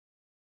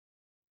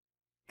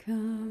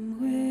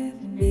Come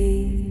with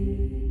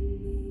me,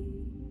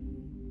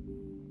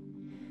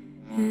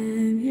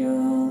 and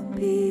you'll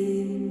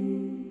be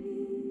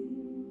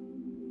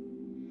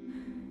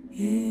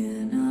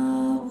in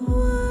a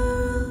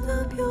world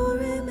of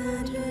pure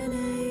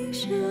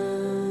imagination.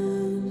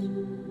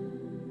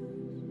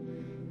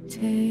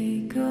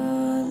 Take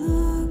a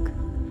look,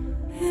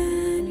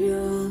 and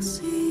you'll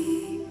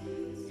see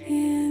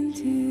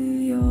into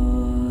your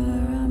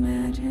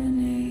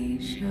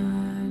imagination.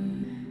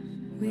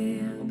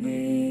 We'll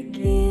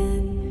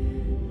begin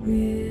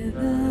with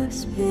a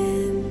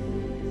spin,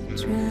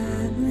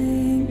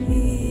 traveling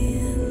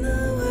in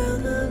the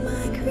world of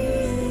my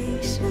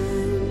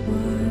creation.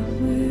 What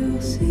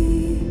we'll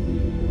see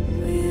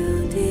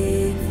will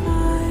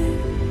defy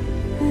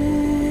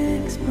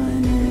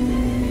explanation.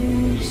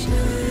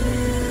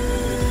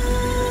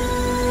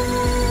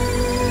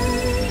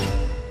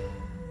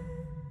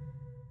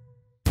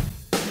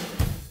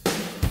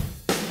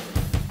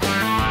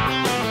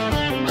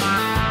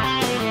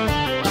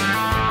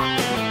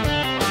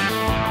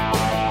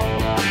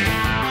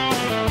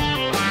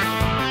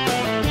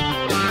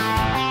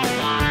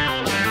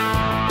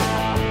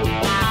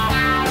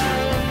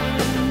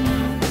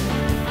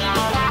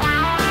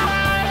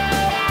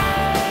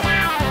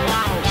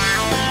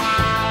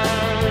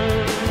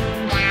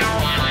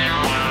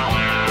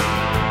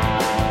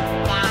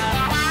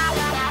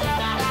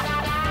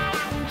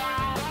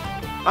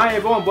 Hi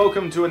everyone,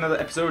 welcome to another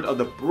episode of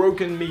the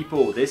Broken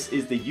Meeple. This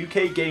is the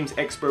UK Games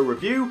Expo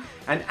review,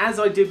 and as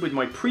I did with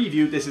my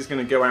preview, this is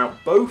going to go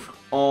out both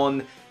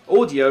on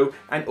audio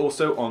and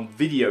also on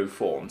video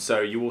form.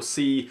 So you will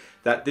see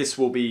that this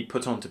will be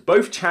put onto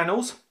both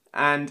channels,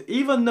 and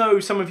even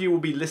though some of you will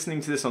be listening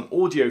to this on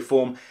audio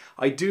form,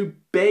 I do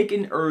beg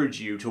and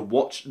urge you to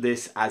watch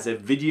this as a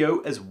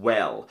video as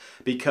well,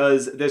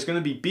 because there's going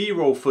to be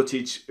B-roll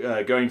footage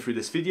going through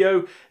this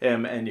video,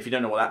 and if you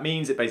don't know what that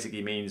means, it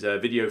basically means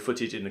video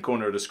footage in the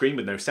corner of the screen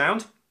with no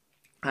sound.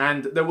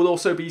 And there will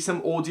also be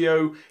some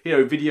audio,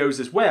 videos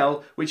as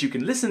well, which you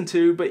can listen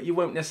to, but you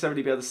won't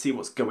necessarily be able to see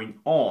what's going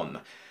on.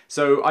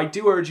 So I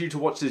do urge you to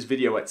watch this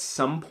video at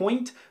some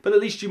point, but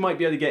at least you might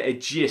be able to get a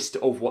gist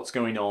of what's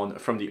going on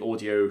from the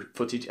audio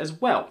footage as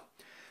well.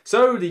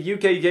 So the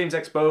UK Games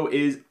Expo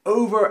is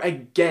over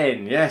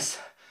again, yes.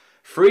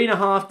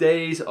 3.5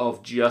 days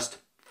of just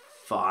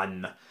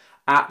fun.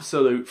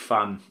 Absolute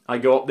fun. I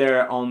go up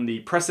there on the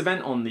press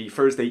event on the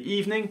Thursday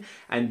evening,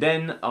 and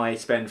then I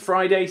spend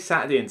Friday,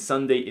 Saturday and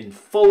Sunday in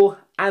full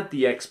at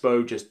the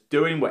expo just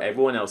doing what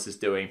everyone else is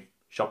doing.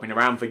 Shopping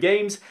around for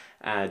games,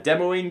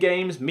 demoing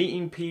games,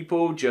 meeting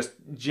people, just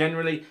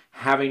generally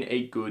having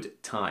a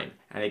good time.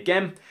 And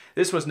again,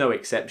 this was no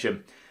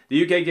exception.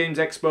 The UK Games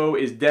Expo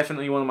is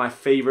definitely one of my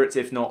favourites,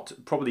 if not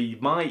probably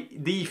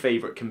the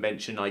favourite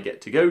convention I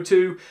get to go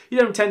to. You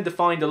don't tend to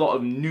find a lot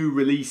of new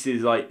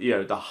releases like,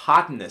 the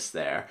hotness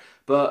there,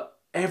 but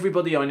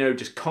everybody I know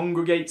just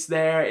congregates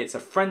there. It's a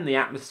friendly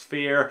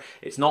atmosphere.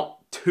 It's not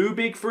too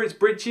big for its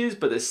britches,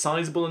 but it's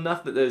sizable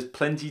enough that there's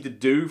plenty to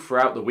do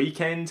throughout the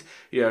weekend.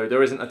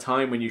 There isn't a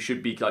time when you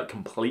should be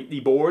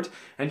completely bored,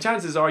 and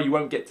chances are you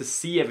won't get to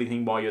see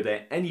everything while you're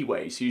there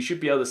anyway, so you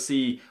should be able to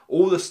see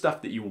all the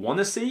stuff that you want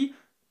to see,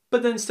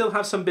 but then still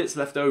have some bits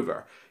left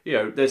over.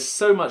 There's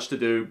so much to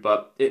do,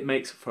 but it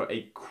makes for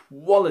a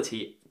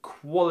quality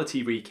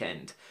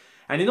weekend.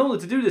 And in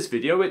order to do this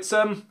video, it's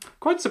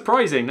quite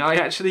surprising. I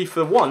actually,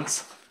 for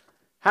once,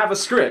 have a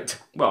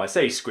script. Well, I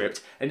say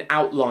script, an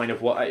outline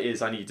of what it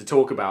is I need to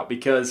talk about,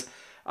 because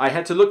I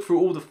had to look through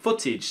all the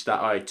footage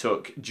that I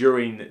took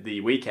during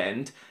the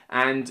weekend,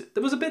 and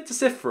there was a bit to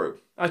sift through.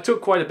 I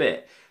took quite a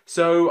bit.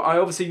 So I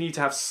obviously need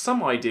to have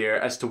some idea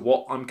as to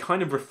what I'm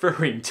kind of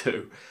referring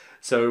to.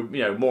 So,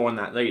 more on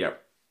that later.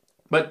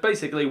 But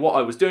basically what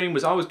I was doing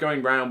was I was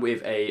going around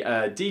with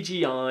a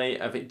DJI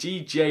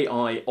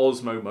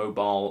Osmo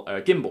Mobile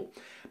gimbal.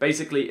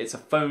 Basically, it's a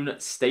phone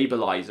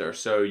stabilizer.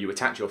 So you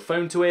attach your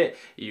phone to it,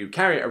 you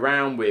carry it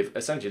around with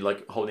essentially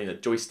like holding a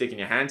joystick in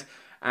your hand,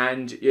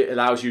 and it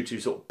allows you to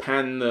sort of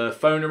pan the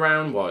phone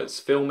around while it's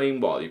filming,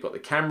 while you've got the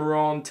camera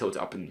on, tilt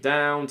it up and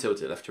down,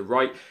 tilt it left to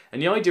right.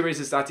 And the idea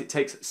is that it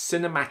takes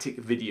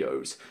cinematic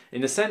videos,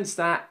 in the sense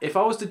that if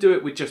I was to do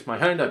it with just my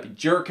hand, I'd be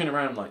jerking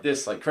around like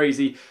this, like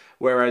crazy.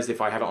 Whereas if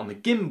I have it on the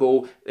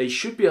gimbal, they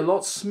should be a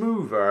lot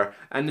smoother,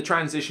 and the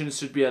transitions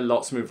should be a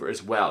lot smoother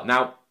as well.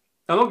 Now,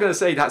 I'm not going to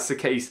say that's the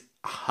case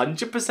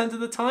 100% of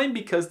the time,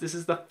 because this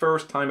is the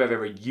first time I've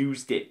ever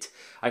used it.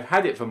 I've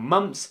had it for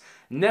months,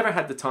 never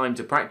had the time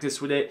to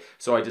practice with it,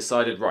 so I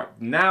decided, right,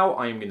 now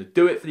I am going to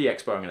do it for the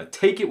expo. I'm going to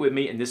take it with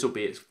me, and this will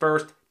be its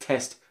first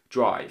test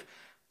drive.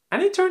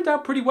 And it turned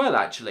out pretty well,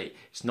 actually.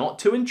 It's not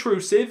too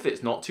intrusive,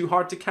 it's not too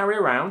hard to carry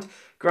around.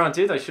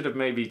 Granted, I should have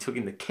maybe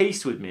taken the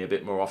case with me a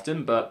bit more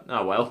often, but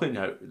oh well,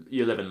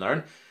 you live and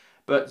learn.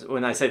 But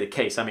when I say the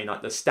case, I mean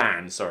like the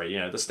stand, sorry, you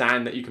know, the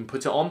stand that you can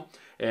put it on.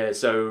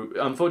 So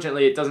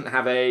unfortunately it doesn't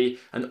have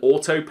an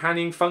auto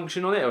panning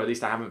function on it, or at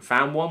least I haven't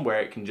found one where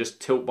it can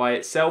just tilt by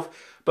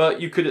itself. But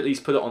you could at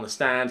least put it on the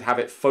stand, have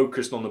it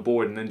focused on the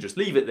board and then just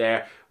leave it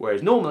there.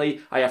 Whereas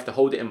normally I have to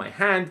hold it in my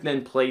hand and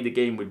then play the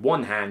game with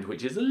one hand,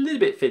 which is a little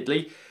bit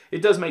fiddly.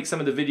 It does make some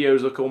of the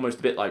videos look almost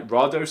a bit like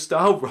Rado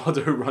style,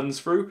 Rado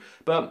runs through.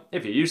 But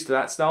if you're used to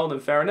that style,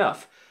 then fair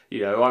enough. You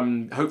know,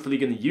 I'm hopefully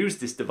going to use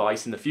this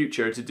device in the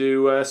future to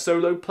do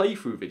solo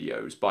playthrough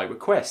videos by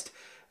request.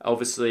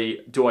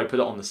 Obviously, do I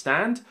put it on the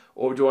stand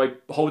or do I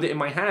hold it in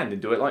my hand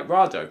and do it like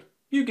Rado?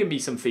 You give me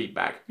some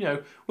feedback. You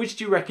know, which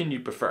do you reckon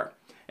you prefer?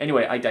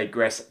 Anyway, I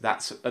digress.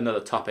 That's another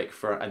topic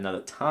for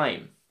another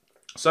time.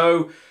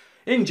 So,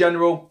 in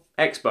general,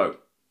 Expo,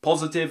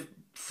 positive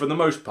for the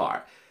most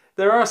part.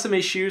 There are some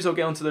issues, I'll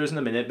get onto those in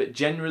a minute, but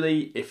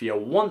generally, if you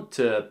want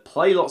to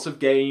play lots of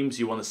games,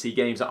 you want to see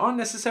games that aren't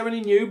necessarily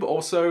new, but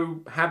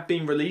also have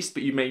been released,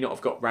 but you may not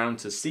have got round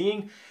to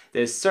seeing,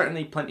 there's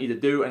certainly plenty to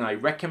do, and I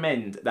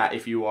recommend that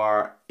if you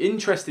are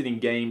interested in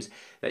games,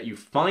 that you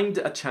find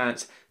a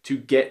chance to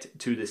get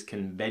to this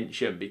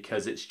convention,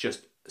 because it's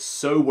just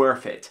so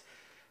worth it.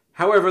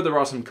 However, there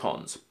are some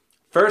cons.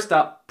 First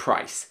up,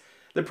 price.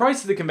 The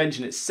price of the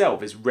convention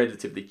itself is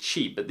relatively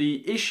cheap, but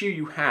the issue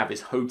you have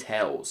is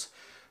hotels.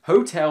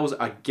 Hotels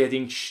are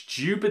getting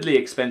stupidly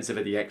expensive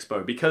at the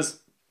Expo because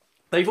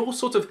they've all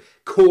sort of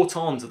caught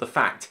on to the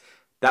fact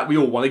that we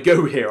all want to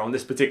go here on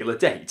this particular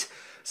date.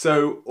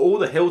 So all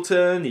the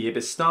Hilton, the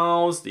Ibis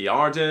Styles, the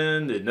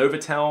Arden, the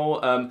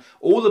Novotel,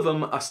 all of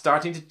them are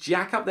starting to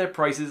jack up their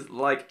prices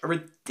like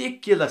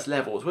ridiculous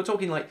levels. We're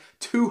talking like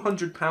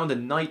 £200 a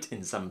night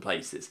in some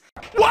places.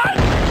 What?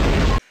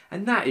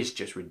 And that is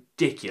just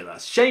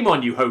ridiculous. Shame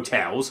on you,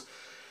 hotels.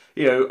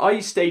 You know,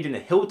 I stayed in a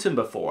Hilton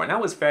before and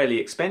that was fairly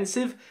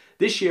expensive.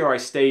 This year I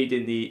stayed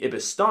in the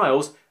Ibis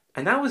Styles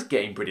and that was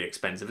getting pretty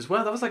expensive as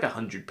well. That was like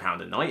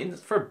 £100 a night, and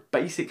for a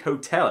basic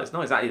hotel, it's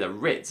not exactly the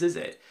Ritz, is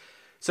it?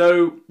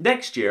 So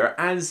next year,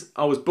 as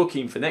I was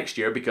booking for next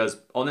year,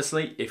 because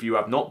honestly, if you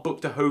have not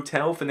booked a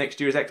hotel for next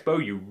year's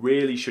Expo, you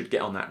really should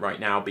get on that right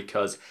now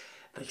because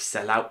they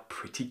sell out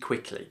pretty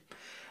quickly.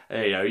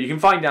 You know, you can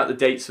find out the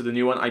dates for the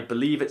new one. I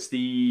believe it's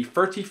the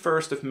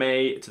 31st of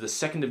May to the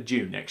 2nd of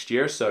June next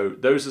year. So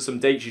those are some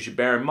dates you should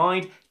bear in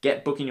mind.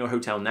 Get booking your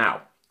hotel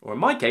now. Or in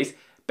my case,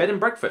 bed and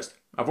breakfast.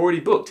 I've already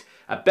booked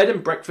a bed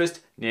and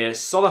breakfast near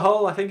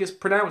Solihull, I think it's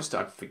pronounced,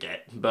 I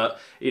forget. But,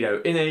 you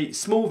know, in a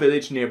small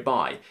village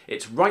nearby.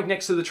 It's right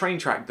next to the train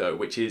track though,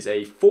 which is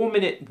a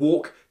 4-minute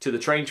walk to the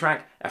train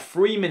track, a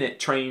 3-minute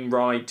train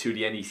ride to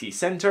the NEC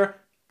Centre,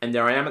 and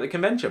there I am at the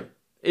convention.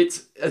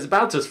 It's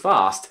about as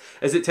fast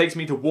as it takes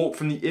me to walk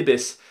from the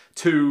Ibis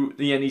to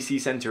the NEC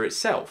Centre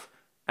itself.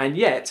 And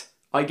yet,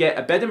 I get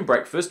a bed and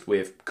breakfast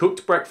with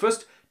cooked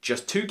breakfast,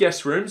 just 2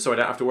 guest rooms so I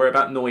don't have to worry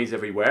about noise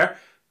everywhere,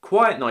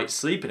 quiet night's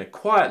sleep in a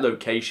quiet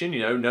location, you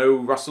know, no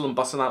rustle and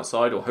bustle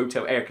outside or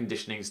hotel air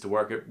conditionings to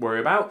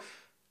worry about,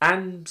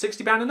 and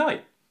 £60 a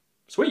night.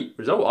 Sweet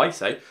result, I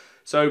say.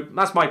 So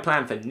that's my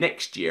plan for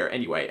next year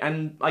anyway,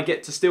 and I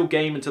get to still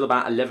game until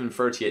about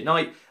 11:30 at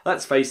night.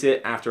 Let's face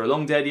it, after a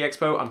long day at the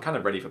Expo, I'm kind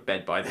of ready for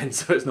bed by then,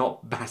 so it's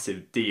not a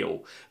massive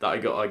deal that I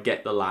got to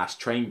get the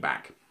last train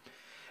back.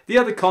 The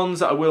other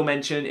cons that I will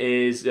mention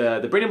is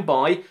the bring and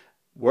buy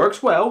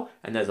works well,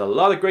 and there's a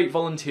lot of great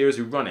volunteers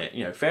who run it,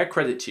 you know, fair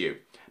credit to you.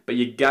 But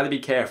you gotta be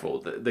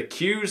careful. The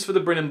queues for the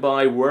bring and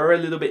buy were a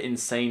little bit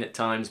insane at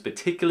times,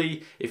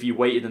 particularly if you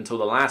waited until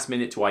the last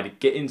minute to either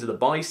get into the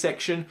buy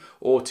section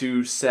or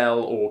to sell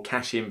or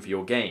cash in for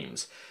your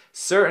games.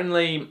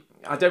 Certainly,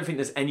 I don't think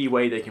there's any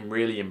way they can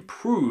really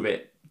improve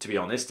it, to be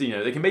honest. You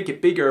know, they can make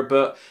it bigger,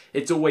 but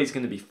it's always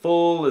going to be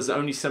full. There's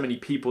only so many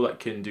people that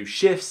can do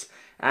shifts,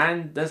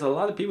 and there's a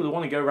lot of people that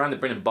want to go around the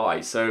bring and buy,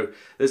 so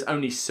there's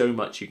only so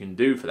much you can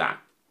do for that.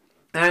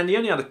 And the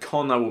only other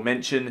con I will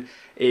mention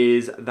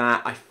is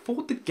that I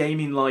thought the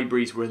gaming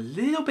libraries were a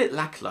little bit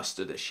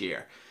lackluster this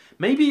year.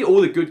 Maybe all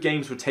the good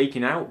games were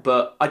taken out,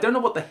 but I don't know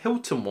what the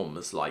Hilton one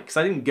was like, because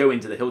I didn't go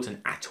into the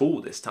Hilton at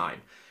all this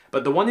time.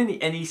 But the one in the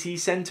NEC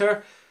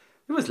Centre,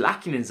 it was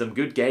lacking in some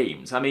good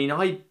games. I mean,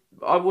 I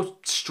was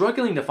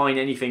struggling to find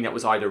anything that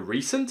was either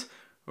recent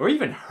or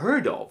even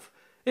heard of.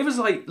 It was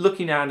like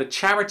looking at a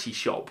charity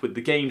shop with the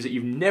games that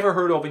you've never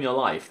heard of in your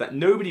life, that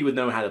nobody would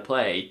know how to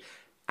play,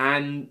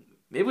 and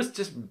it was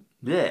just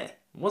bleh. It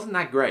wasn't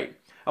that great.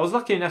 I was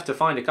lucky enough to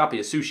find a copy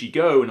of Sushi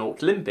Go and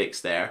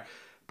Olympics there,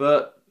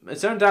 but it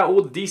turned out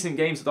all the decent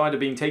games had either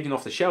been taken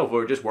off the shelf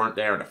or just weren't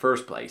there in the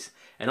first place.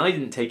 And I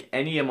didn't take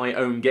any of my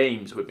own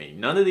games with me.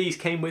 None of these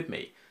came with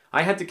me.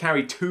 I had to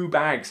carry 2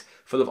 bags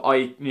full of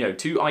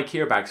two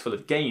IKEA bags full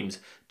of games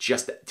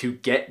just to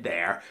get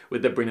there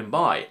with the bring and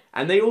buy.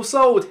 And they all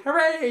sold.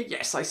 Hooray!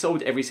 Yes, I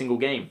sold every single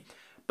game.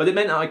 But it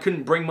meant that I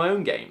couldn't bring my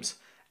own games.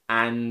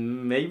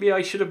 And maybe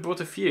I should have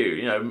brought a few,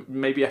 you know,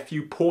 maybe a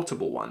few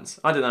portable ones.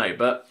 I don't know,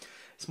 but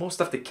it's more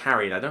stuff to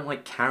carry, and I don't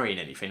like carrying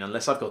anything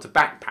unless I've got a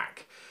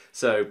backpack.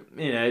 So,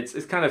 you know,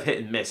 it's kind of hit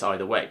and miss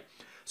either way.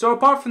 So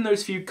apart from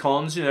those few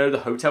cons, you know, the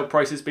hotel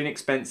prices being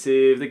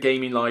expensive, the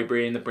gaming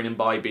library and the bring and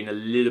buy being a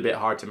little bit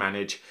hard to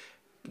manage,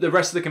 the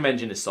rest of the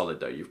convention is solid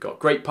though. You've got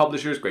great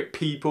publishers, great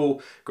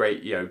people,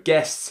 great, you know,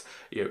 guests,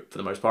 you know, for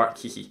the most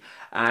part,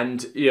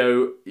 and, you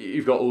know,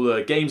 you've got all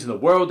the games in the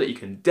world that you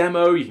can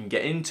demo, you can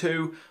get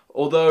into.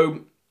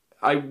 Although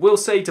I will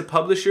say to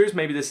publishers,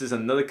 maybe this is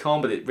another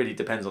con, but it really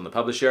depends on the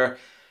publisher,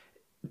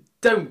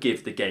 don't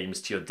give the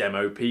games to your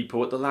demo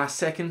people at the last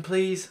second,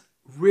 please.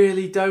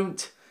 Really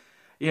don't.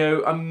 You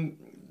know,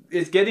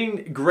 it's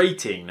getting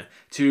grating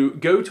to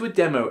go to a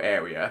demo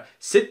area,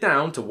 sit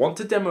down to want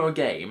to demo a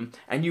game,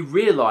 and you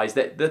realise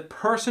that the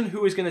person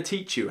who is going to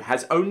teach you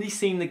has only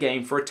seen the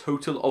game for a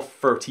total of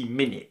 30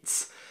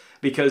 minutes.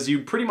 Because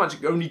you pretty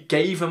much only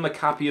gave them a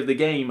copy of the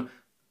game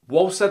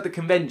whilst at the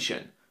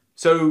convention.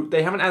 So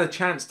they haven't had a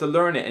chance to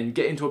learn it and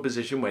get into a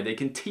position where they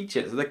can teach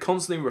it. So they're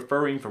constantly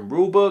referring from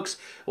rule books,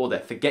 or they're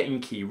forgetting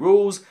key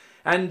rules.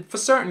 And for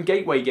certain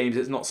gateway games,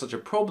 it's not such a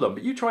problem.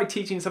 But you try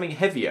teaching something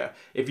heavier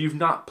if you've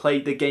not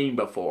played the game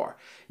before.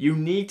 You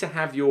need to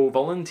have your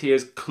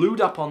volunteers clued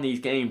up on these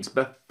games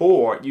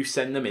before you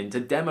send them in to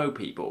demo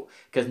people.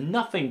 Because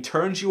nothing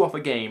turns you off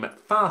a game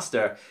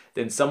faster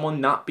than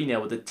someone not being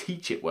able to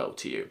teach it well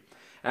to you.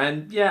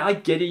 And yeah, I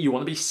get it, you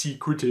want to be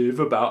secretive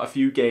about a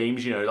few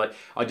games, you know, like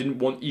I didn't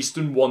want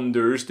Eastern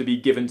Wonders to be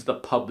given to the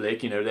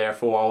public, you know,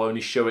 therefore I'll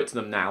only show it to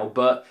them now.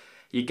 But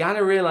you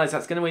gotta realise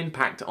that's going to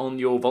impact on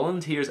your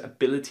volunteers'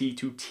 ability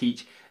to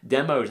teach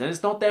demos, and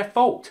it's not their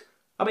fault.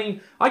 I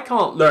mean, I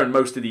can't learn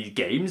most of these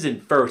games in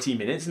 30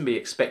 minutes and be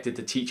expected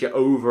to teach it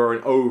over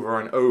and over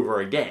and over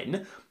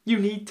again. You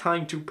need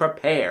time to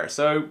prepare,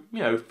 so, you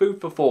know,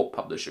 food for thought,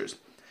 publishers.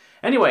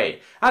 Anyway,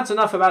 that's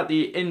enough about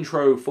the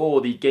intro for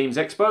the Games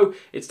Expo.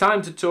 It's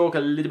time to talk a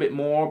little bit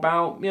more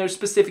about, you know,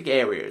 specific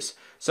areas.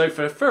 So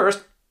for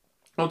first,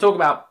 I'll talk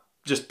about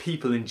just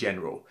people in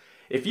general.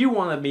 If you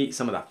want to meet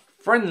some of the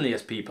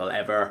friendliest people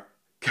ever,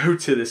 go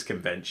to this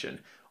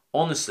convention.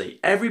 Honestly,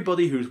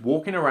 everybody who's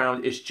walking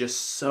around is just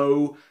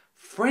so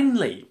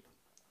friendly.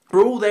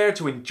 We're all there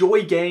to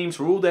enjoy games,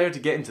 we're all there to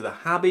get into the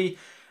hobby,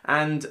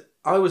 and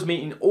I was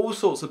meeting all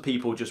sorts of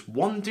people just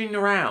wandering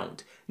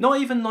around. Not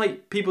even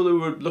like people who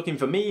were looking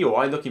for me or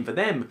I looking for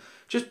them,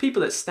 just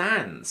people at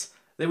stands.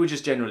 They were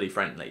just generally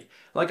friendly.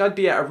 Like I'd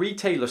be at a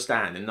retailer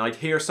stand and I'd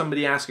hear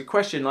somebody ask a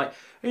question like,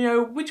 you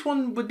know, which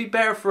one would be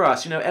better for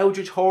us? You know,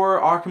 Eldritch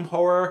Horror, Arkham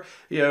Horror,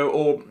 you know,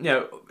 or, you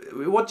know,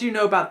 what do you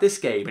know about this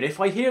game? And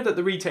if I hear that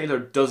the retailer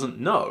doesn't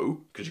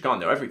know, because you can't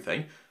know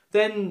everything,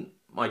 then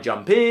I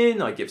jump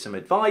in, I give some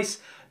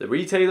advice, the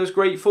retailer's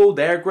grateful,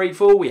 they're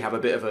grateful, we have a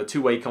bit of a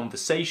two-way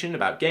conversation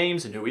about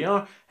games and who we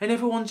are, and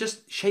everyone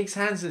just shakes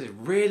hands and is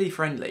really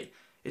friendly.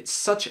 It's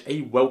such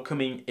a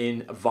welcoming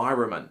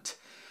environment.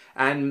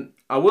 And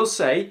I will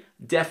say,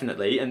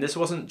 definitely, and this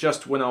wasn't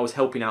just when I was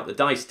helping out the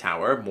Dice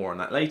Tower, more on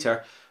that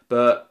later,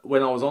 but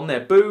when I was on their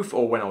booth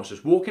or when I was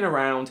just walking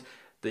around,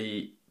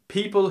 the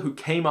people who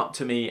came up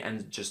to me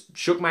and just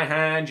shook my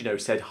hand, you know,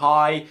 said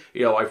hi,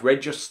 you know, I've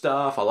read your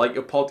stuff, I like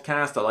your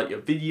podcast, I like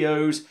your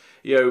videos,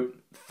 you know,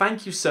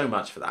 thank you so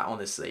much for that,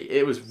 honestly.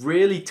 It was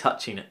really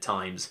touching at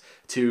times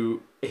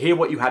to hear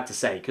what you had to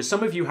say, because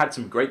some of you had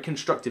some great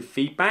constructive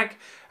feedback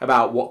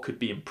about what could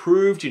be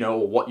improved, you know,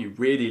 or what you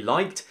really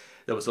liked.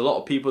 There was a lot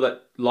of people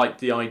that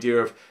liked the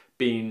idea of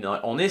being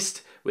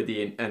honest with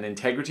and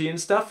integrity and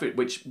stuff,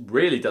 which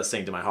really does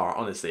sing to my heart,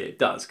 honestly, it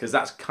does, because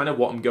that's kind of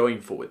what I'm going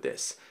for with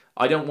this.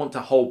 I don't want to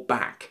hold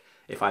back.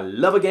 If I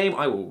love a game,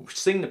 I will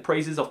sing the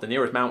praises off the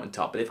nearest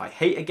mountaintop. But if I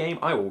hate a game,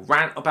 I will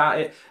rant about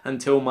it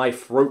until my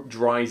throat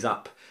dries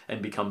up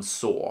and becomes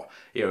sore.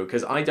 You know,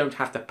 because I don't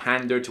have to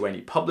pander to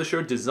any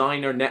publisher,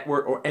 designer,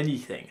 network, or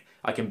anything.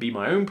 I can be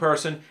my own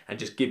person and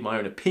just give my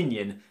own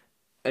opinion.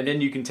 And then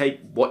you can take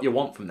what you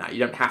want from that. You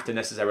don't have to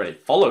necessarily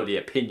follow the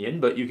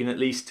opinion, but you can at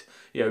least,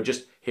 you know,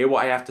 just hear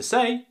what I have to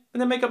say and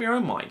then make up your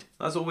own mind.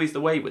 That's always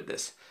the way with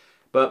this.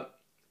 But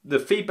the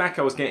feedback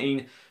I was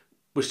getting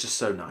was just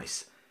so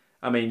nice.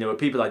 I mean, there were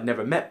people I'd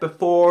never met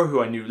before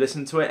who I knew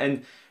listened to it,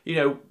 and you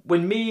know,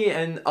 when me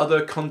and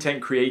other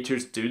content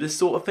creators do this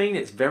sort of thing,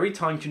 it's very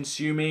time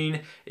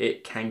consuming,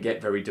 it can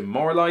get very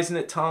demoralizing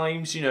at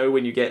times, you know,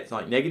 when you get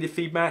like negative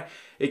feedback,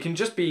 it can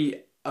just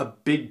be a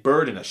big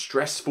burden, a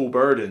stressful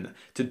burden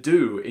to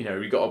do. You know,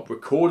 you got to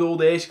record all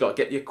this, you got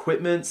to get the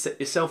equipment, set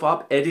yourself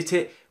up, edit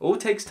it, all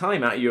takes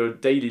time out of your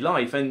daily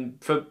life,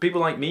 and for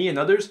people like me and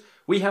others,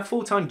 we have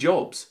full-time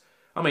jobs.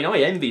 I mean, I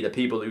envy the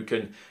people who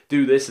can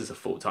do this as a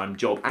full-time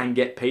job and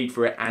get paid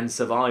for it and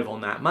survive on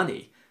that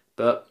money.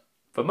 But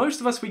for most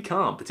of us, we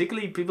can't,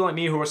 particularly people like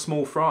me who are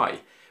small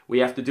fry. We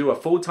have to do a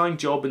full-time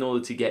job in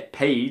order to get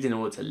paid, in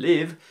order to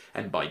live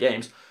and buy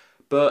games.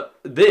 But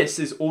this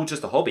is all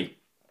just a hobby.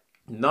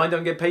 No, I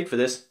don't get paid for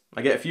this.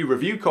 I get a few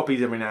review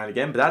copies every now and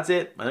again, but that's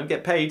it. I don't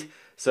get paid.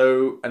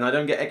 So, and I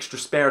don't get extra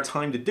spare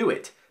time to do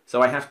it.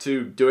 So I have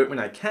to do it when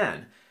I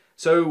can.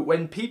 So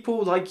when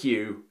people like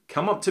you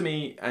come up to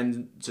me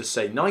and just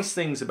say nice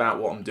things about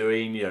what I'm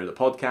doing, you know, the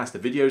podcast, the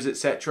videos,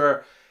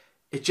 etc.,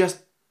 it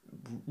just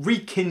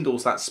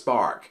rekindles that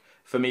spark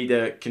for me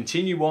to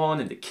continue on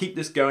and to keep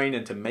this going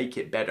and to make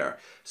it better.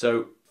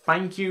 So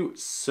thank you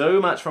so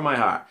much from my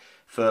heart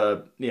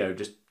for,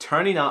 just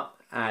turning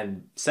up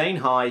and saying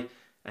hi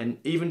and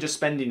even just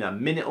spending a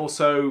minute or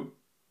so,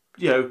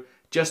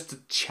 just to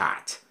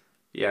chat.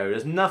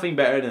 There's nothing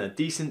better than a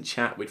decent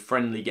chat with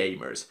friendly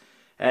gamers.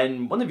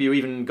 And one of you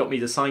even got me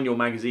to sign your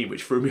magazine,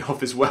 which threw me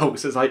off as well.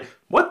 So it's like,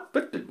 what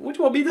do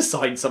you want me to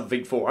sign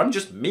something for? I'm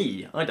just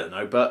me. I don't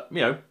know. But,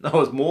 I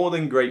was more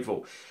than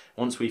grateful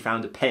once we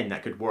found a pen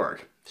that could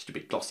work.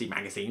 Stupid glossy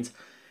magazines.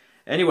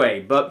 Anyway,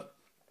 but,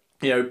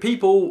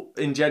 people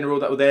in general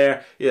that were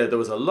there, there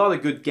was a lot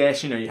of good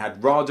guests. You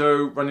had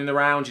Rado running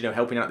around,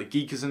 helping out the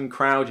Geekerson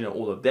crowd.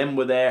 All of them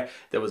were there.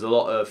 There was a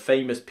lot of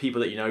famous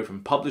people that you know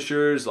from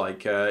publishers,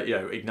 like,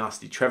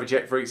 Ignacy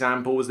Trevicek, for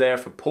example, was there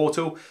for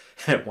Portal.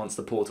 Once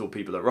the Portal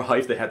people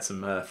arrived, they had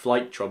some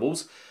flight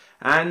troubles.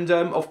 And,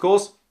 of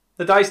course,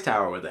 the Dice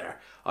Tower were there.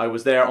 I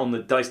was there on the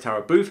Dice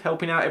Tower booth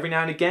helping out every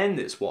now and again.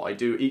 It's what I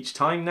do each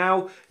time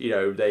now.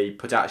 They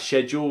put out a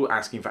schedule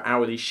asking for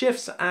hourly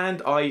shifts,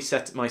 and I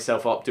set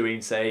myself up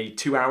doing, say,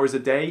 2 hours a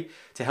day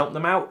to help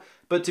them out.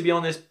 But to be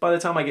honest, by the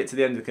time I get to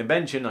the end of the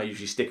convention, I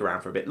usually stick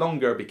around for a bit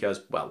longer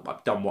because, well,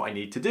 I've done what I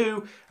need to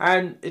do.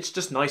 And it's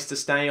just nice to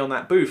stay on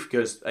that booth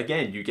because,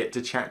 again, you get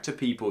to chat to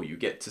people, you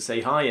get to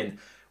say hi. And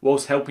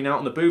whilst helping out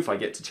on the booth, I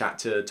get to chat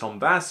to Tom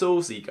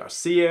Vassell, Z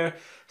Garcia.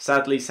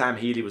 Sadly, Sam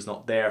Healy was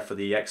not there for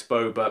the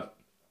expo, but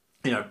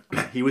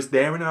he was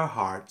there in our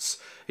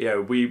hearts.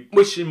 We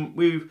wish him.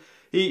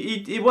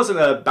 It wasn't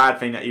a bad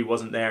thing that he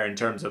wasn't there in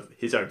terms of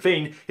his own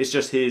thing. It's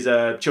just his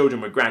children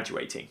were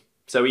graduating,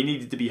 so he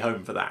needed to be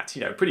home for that.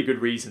 Pretty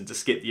good reason to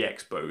skip the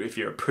expo if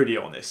you're pretty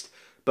honest.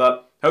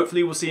 But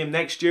hopefully we'll see him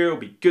next year. It'll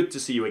be good to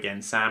see you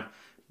again, Sam.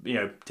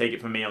 Take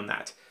it from me on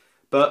that.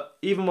 But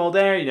even while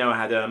there, I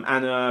had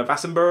Anna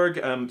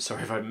Vassenberg.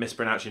 Sorry if I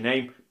mispronounced your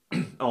name.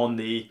 On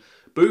the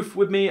booth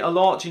with me a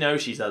lot.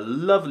 She's a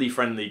lovely,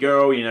 friendly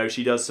girl.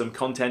 She does some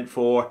content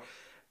for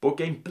Board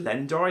Game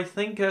Blender, I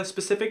think,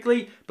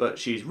 specifically. But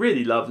she's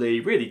really lovely,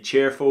 really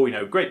cheerful,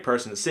 great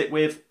person to sit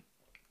with.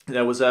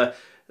 There was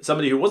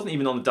somebody who wasn't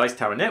even on the Dice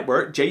Tower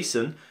network,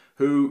 Jason,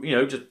 who,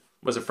 just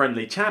was a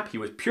friendly chap. He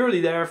was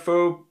purely there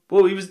for,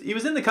 well, he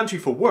was in the country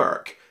for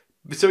work.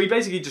 So he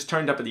basically just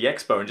turned up at the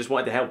expo and just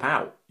wanted to help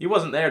out. He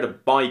wasn't there to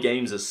buy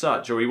games as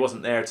such, or he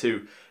wasn't there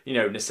to,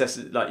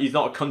 he's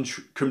not a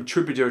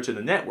contributor to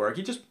the network.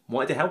 He just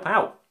wanted to help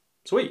out.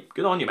 Sweet,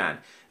 good on you, man.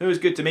 It was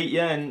good to meet you,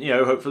 and,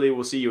 hopefully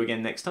we'll see you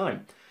again next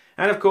time.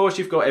 And of course,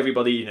 you've got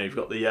everybody, you've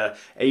got the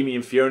Amy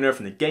and Fiona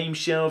from the Game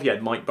Shelf. You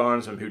had Mike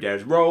Barnes from Who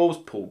Dares Rolls,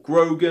 Paul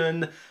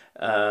Grogan.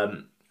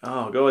 Oh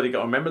God, you got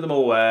to remember them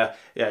all.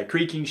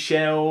 Creaking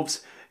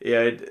Shelves.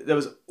 Yeah, there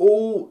was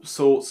all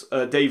sorts.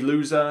 Dave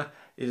Loser.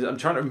 I'm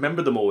trying to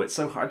remember them all. It's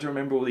so hard to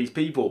remember all these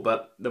people,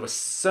 but there were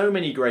so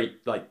many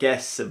great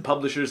guests and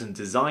publishers and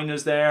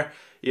designers there.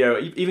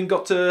 Even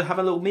got to have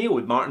a little meal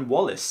with Martin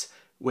Wallace,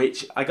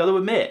 which I got to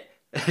admit,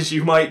 as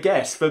you might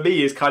guess, for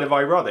me is kind of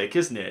ironic,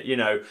 isn't it?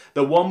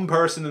 The one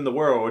person in the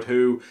world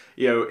who,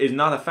 is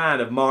not a fan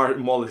of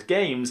Martin Wallace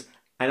games,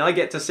 and I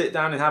get to sit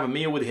down and have a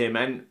meal with him,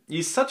 and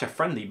he's such a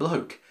friendly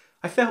bloke.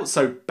 I felt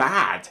so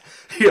bad.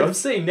 I'm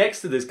sitting next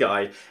to this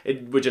guy.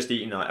 We're just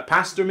eating a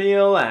pasta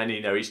meal, and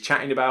he's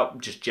chatting about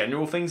just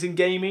general things in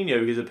gaming,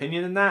 his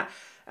opinion and that.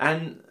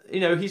 And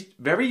he's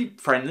very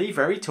friendly,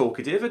 very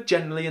talkative,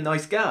 generally a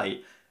nice guy.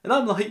 And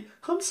I'm like,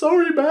 I'm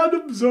sorry, man.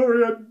 I'm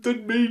sorry. I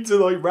didn't mean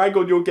to rag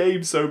on your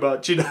game so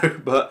much,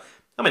 But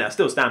I mean, I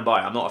still stand by.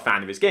 I'm not a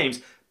fan of his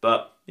games,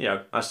 but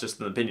that's just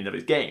an opinion of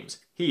his games.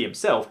 He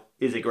himself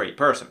is a great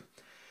person.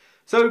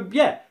 So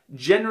yeah,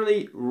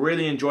 generally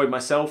really enjoyed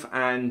myself,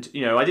 and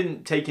I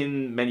didn't take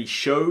in many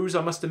shows,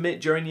 I must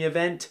admit, during the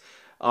event.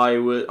 I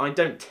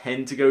don't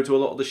tend to go to a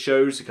lot of the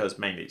shows because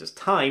mainly just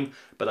time,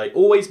 but I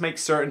always make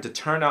certain to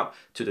turn up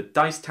to the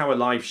Dice Tower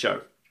live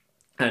show.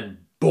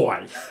 And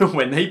boy,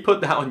 when they put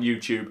that on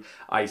YouTube,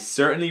 I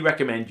certainly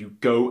recommend you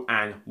go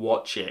and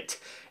watch it.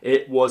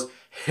 It was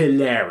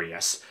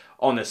hilarious.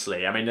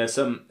 Honestly, I mean, there's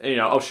some,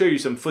 I'll show you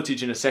some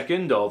footage in a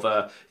second of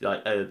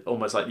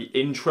almost like the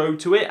intro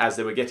to it as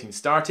they were getting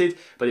started.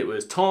 But it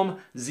was Tom,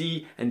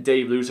 Z, and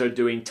Dave Luso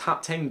doing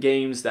top 10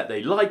 games that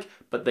they like,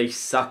 but they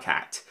suck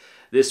at.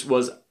 This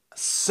was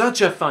such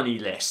a funny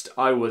list.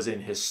 I was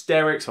in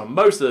hysterics for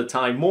most of the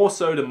time, more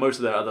so than most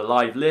of the other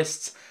live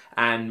lists.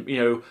 And,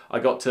 I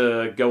got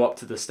to go up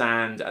to the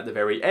stand at the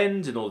very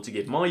end in order to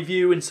give my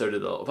view, and so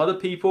did a lot of other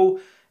people.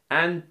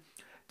 And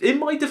in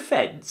my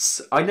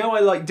defense, I know I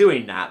like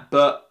doing that,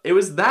 but it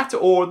was that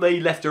or they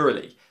left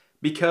early.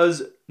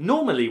 Because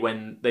normally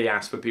when they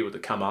ask for people to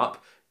come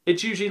up,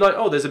 it's usually like,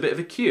 oh, there's a bit of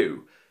a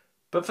queue.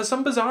 But for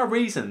some bizarre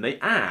reason, they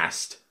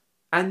asked,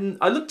 and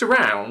I looked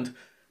around,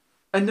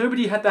 and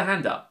nobody had their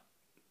hand up.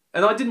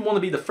 And I didn't want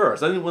to be the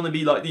first. I didn't want to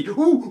be like the,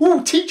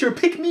 ooh, teacher,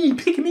 pick me,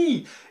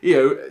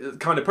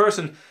 kind of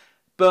person.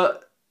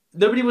 But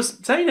nobody was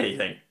saying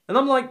anything. And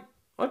I'm like,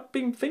 I've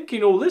been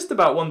thinking all list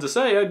about one to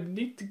say. I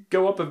need to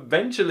go up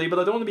eventually, but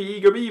I don't want to be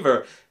eager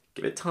beaver.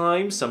 Give it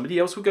time. Somebody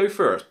else will go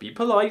first. Be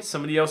polite.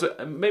 Somebody else.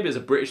 Maybe it's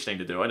a British thing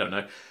to do. I don't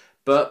know.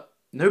 But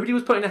nobody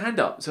was putting a hand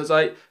up. So I was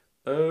like,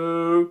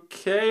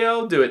 okay,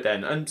 I'll do it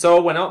then. And so I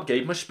went up,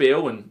 gave my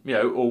spiel, and, you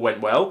know, all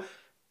went well.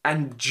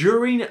 And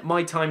during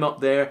my time up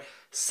there,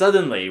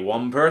 suddenly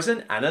one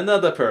person and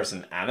another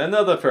person and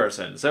another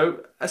person.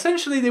 So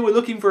essentially they were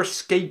looking for a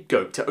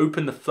scapegoat to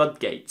open the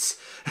floodgates.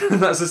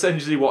 That's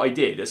essentially what I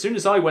did. As soon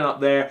as I went up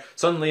there,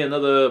 suddenly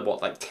another,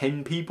 what, like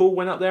 10 people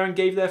went up there and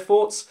gave their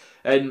thoughts.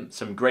 And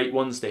some great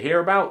ones to hear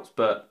about,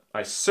 but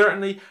I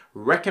certainly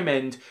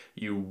recommend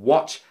you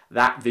watch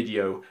that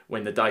video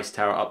when the Dice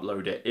Tower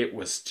upload it. It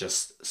was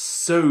just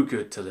so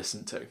good to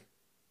listen to.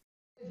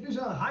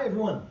 Hi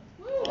everyone.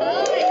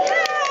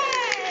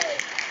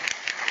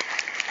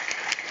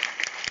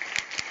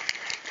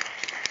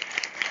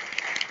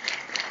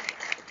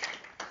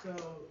 So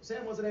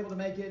Sam wasn't able to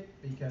make it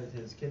because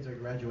his kids are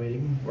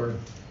graduating or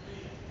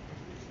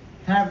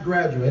have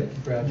graduated.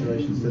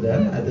 Congratulations to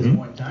them at this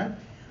point in time.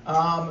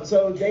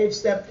 So Dave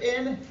stepped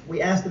in.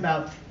 We asked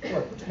about,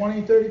 what,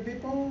 20, 30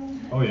 people?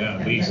 Oh yeah,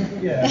 at least.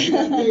 Yeah,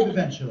 Dave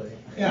eventually.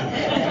 Yeah,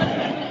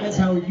 that's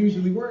how it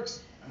usually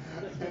works.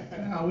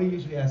 No, we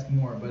usually ask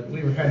more, but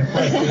we were kind of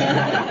pressed.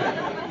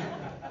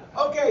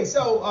 Okay,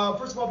 so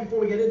first of all, before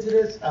we get into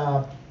this,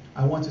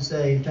 I want to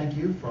say thank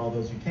you for all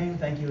those who came.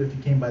 Thank you if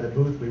you came by the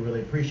booth. We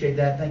really appreciate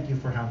that. Thank you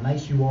for how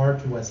nice you are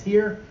to us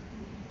here.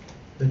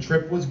 The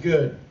trip was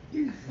good,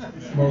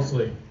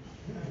 mostly.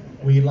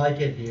 We like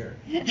it here.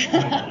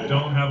 I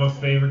don't have a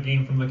favorite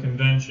game from the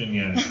convention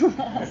yet.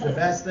 The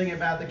best thing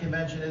about the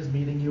convention is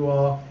meeting you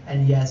all,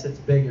 and yes, it's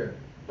bigger,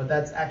 but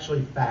that's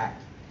actually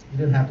fact. You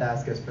didn't have to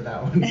ask us for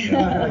that one.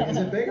 Like, is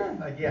it bigger?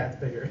 Like, yeah, it's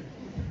bigger.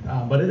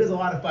 But it is a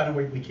lot of fun, and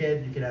we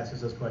kid. You can ask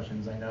us those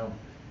questions. I know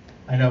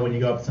when you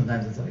go up,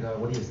 sometimes it's like, oh,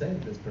 what do you say to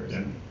this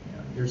person? Yeah. You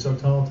know, you're so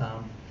tall,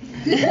 Tom.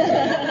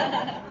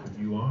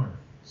 You are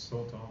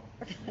so tall.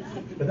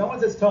 But no one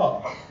says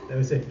tall. They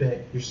always say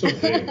big. You're so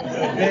big. So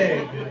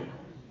big. You're like,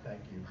 thank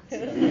you.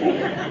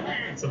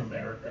 It's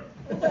America.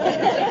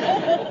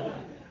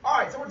 All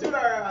right, so we're doing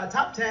our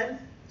top 10.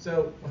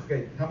 So,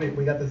 okay, how many?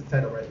 We got this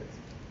title right.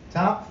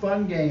 Top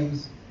fun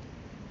games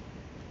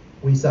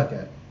we suck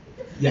at.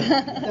 Yeah,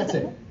 that's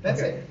it.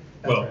 That's it.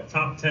 That's Well, right.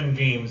 top 10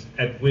 games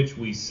at which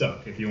we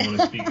suck, if you want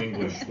to speak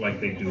English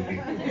like they do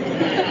here.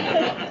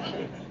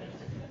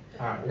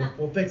 All right,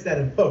 we'll fix that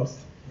in post.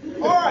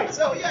 All right,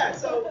 so yeah,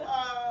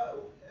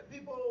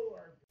 people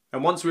are.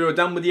 And once we were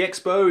done with the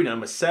expo, you know,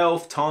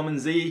 myself, Tom and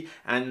Z,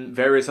 and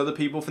various other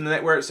people from the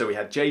network, so we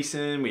had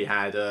Jason, we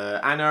had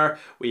Anna,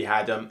 we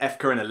had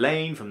Efka and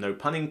Elaine from No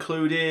Pun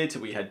Included,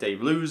 we had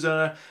Dave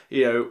Loser,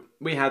 you know,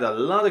 we had a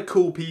lot of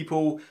cool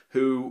people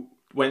who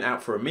went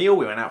out for a meal,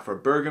 we went out for a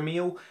burger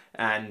meal,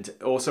 and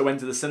also went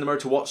to the cinema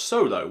to watch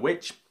Solo,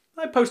 which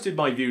I posted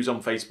my views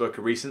on Facebook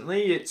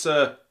recently. It's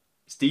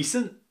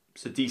decent.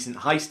 It's a decent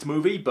heist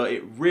movie, but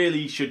it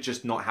really should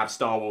just not have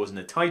Star Wars in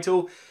the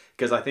title,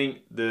 because I think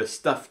the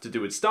stuff to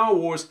do with Star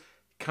Wars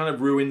kind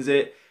of ruins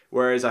it,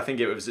 whereas I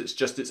think it's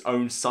just its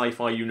own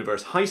sci-fi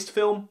universe heist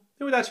film,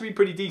 it would actually be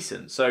pretty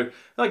decent. So,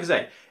 like I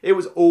say, it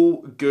was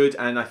all good,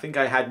 and I think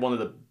I had one of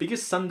the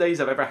biggest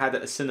Sundays I've ever had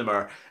at a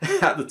cinema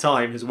at the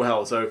time as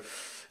well. So,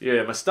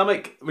 yeah, my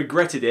stomach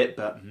regretted it,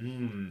 but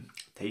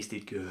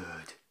tasted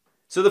good.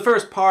 So the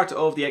first part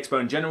of the expo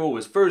in general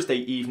was Thursday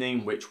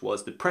evening, which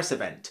was the press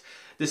event.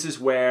 This is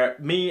where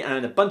me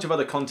and a bunch of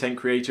other content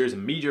creators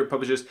and media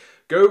publishers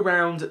go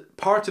around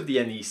part of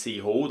the NEC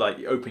hall, like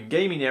the open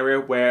gaming area,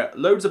 where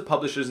loads of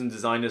publishers and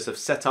designers have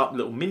set up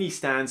little mini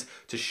stands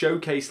to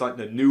showcase like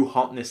the new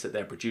hotness that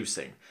they're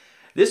producing.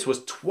 This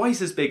was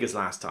twice as big as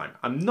last time.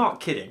 I'm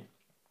not kidding.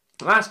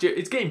 Last year,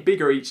 it's getting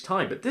bigger each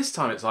time, but this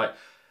time it's like,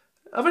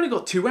 I've only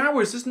got 2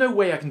 hours. There's no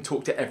way I can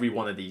talk to every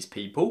one of these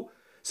people.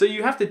 So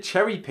you have to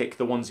cherry pick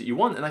the ones that you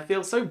want. And I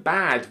feel so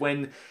bad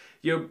when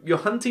you're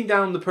hunting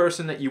down the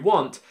person that you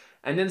want,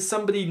 and then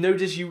somebody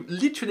notices you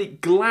literally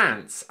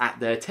glance at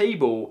their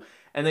table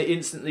and they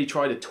instantly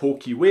try to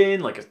talk you in,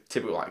 like a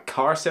typical like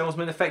car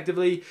salesman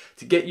effectively,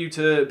 to get you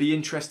to be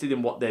interested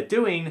in what they're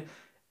doing,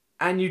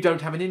 and you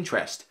don't have an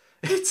interest.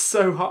 It's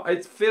so hard.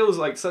 It feels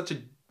like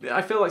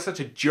I feel like such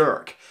a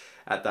jerk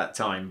at that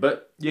time,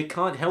 but you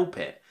can't help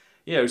it.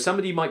 You know,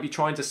 somebody might be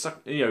trying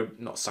to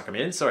not suck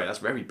me in, sorry, that's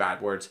very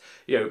bad words.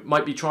 You know,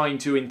 might be trying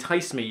to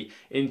entice me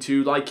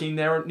into liking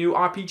their new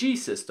RPG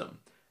system.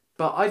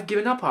 But I've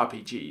given up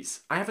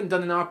RPGs. I haven't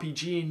done an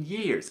RPG in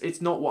years.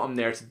 It's not what I'm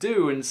there to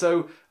do. And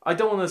so I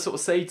don't want to sort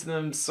of say to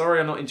them, sorry,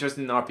 I'm not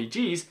interested in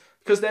RPGs,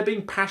 because they're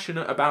being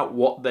passionate about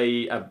what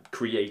they have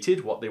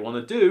created, what they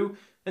want to do.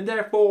 And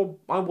therefore,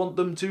 I want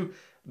them to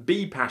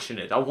be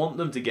passionate. I want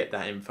them to get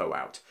that info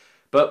out.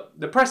 But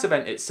the press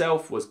event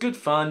itself was good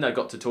fun. I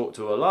got to talk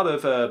to a lot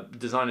of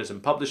designers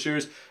and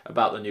publishers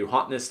about the new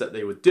hotness that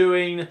they were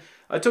doing.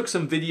 I took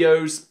some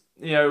videos.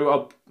 You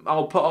know,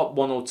 I'll put up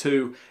 1 or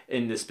 2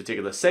 in this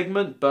particular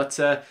segment. But,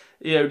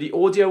 you know, the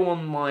audio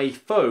on my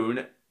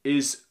phone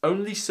is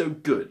only so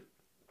good.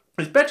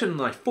 It's better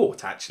than I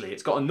thought, actually.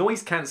 It's got a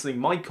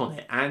noise-cancelling mic on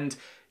it. And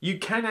you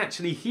can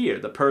actually hear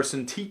the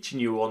person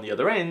teaching you on the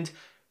other end,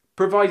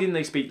 providing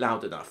they speak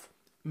loud enough.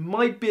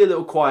 might be a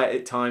little quiet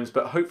at times,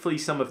 but hopefully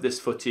some of this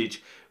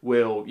footage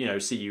will,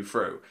 see you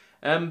through.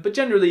 But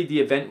generally the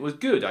event was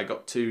good. I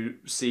got to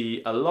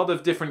see a lot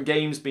of different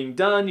games being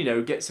done,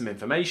 get some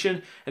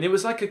information, and it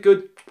was like a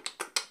good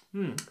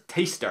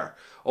taster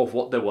of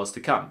what there was to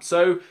come.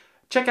 So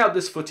check out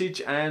this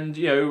footage and,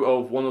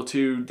 of 1 or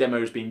 2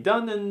 demos being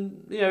done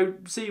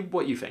and, see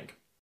what you think.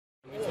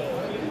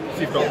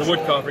 If you've got the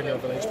woodcarver in your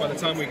village, by the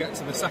time we get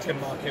to the second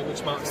market,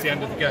 which marks the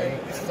end of the game,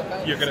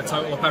 you're going to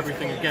total up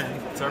everything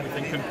again, so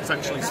everything can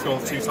potentially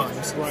score 2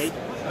 times. Right.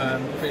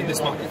 But in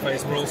this market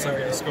phase, we're also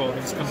going to score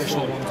these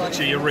conditional ones, which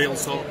are your real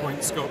sort of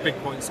point score, big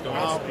point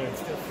scores.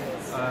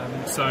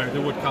 So the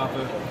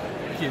woodcarver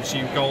gives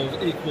you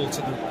gold equal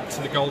to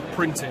the gold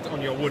printed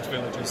on your wood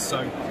villagers.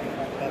 So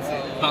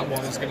that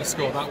one is going to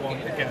score that one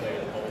again,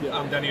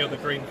 and any other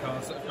green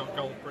cards that have got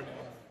gold printed on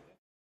them.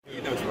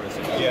 You know what it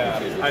is.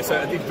 Yeah. So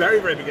at the very,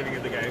 very beginning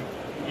of the game,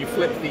 you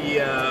flip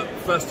the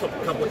first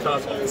couple of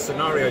cards off the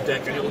scenario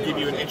deck, and it will give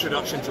you an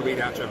introduction to read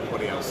out to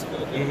everybody else.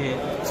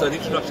 Mm-hmm. So the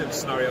introduction to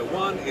scenario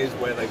 1 is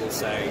where they will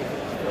say,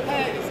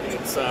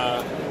 it's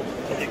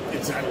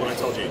exactly what I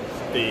told you,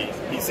 the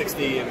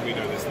P60, and we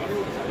know this stuff.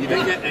 You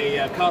then get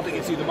a card that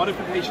gives you the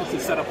modifications to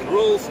set up the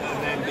rules,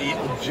 and then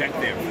the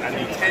objective. And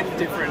the 10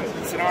 different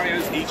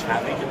scenarios each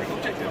have a different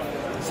objective.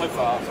 So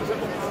far, so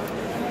simple.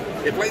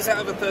 It plays out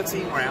over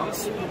 13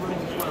 rounds,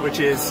 which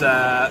is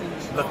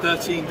the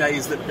 13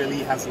 days that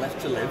Billy has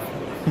left to live.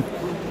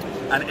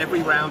 And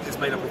every round is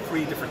made up of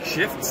 3 different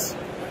shifts.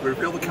 We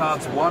reveal the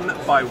cards one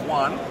by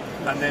one,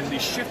 and then the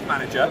shift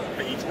manager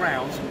for each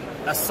round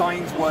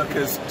assigns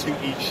workers to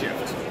each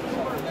shift.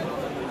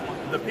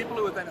 The people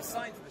who are then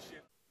assigned to the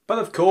shift... But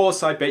of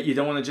course, I bet you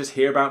don't want to just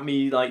hear about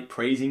me like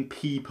praising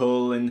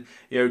people and,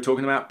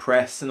 talking about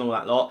press and all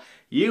that lot.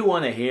 You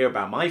want to hear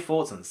about my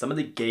thoughts on some of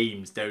the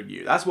games, don't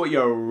you? That's what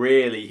you're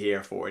really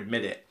here for,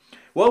 admit it.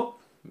 Well,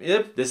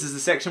 this is the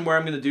section where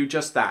I'm going to do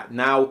just that.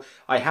 Now,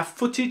 I have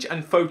footage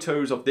and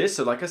photos of this,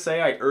 so like I say,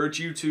 I urge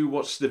you to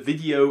watch the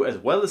video as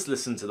well as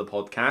listen to the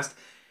podcast.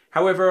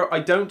 However,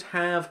 I don't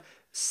have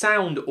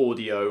sound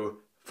audio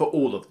for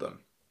all of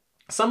them.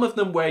 Some of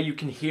them where you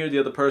can hear the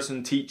other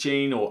person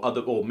teaching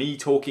or me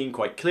talking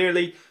quite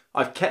clearly,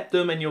 I've kept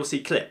them and you'll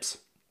see clips.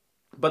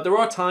 But there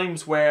are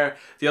times where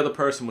the other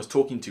person was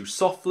talking too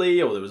softly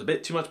or there was a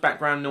bit too much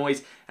background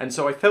noise, and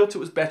so I felt it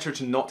was better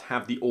to not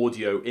have the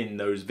audio in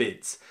those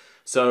vids.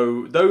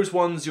 So those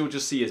ones you'll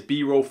just see as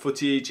B-roll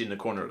footage in the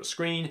corner of the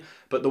screen,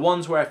 but the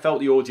ones where I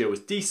felt the audio was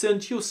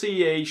decent, you'll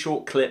see a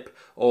short clip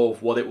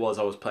of what it was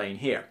I was playing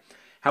here.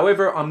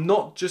 However, I'm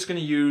not just going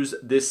to use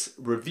this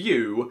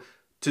review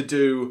to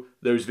do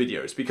those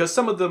videos, because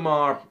some of them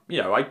are,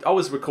 I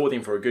was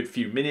recording for a good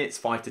few minutes,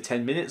 5 to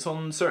 10 minutes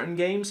on certain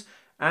games,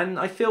 and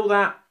I feel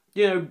that,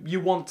 you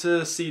want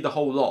to see the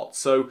whole lot.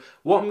 So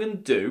what I'm going to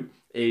do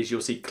is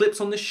you'll see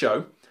clips on this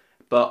show,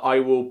 but I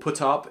will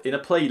put up in a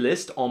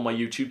playlist on my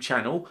YouTube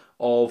channel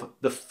of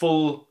the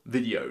full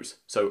videos.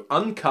 So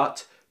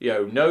uncut,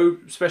 no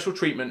special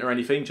treatment or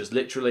anything, just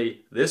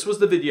literally this was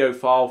the video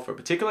file for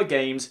particular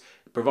games,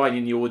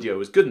 providing the audio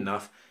is good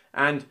enough,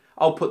 and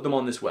I'll put them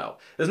on as well.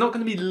 There's not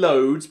going to be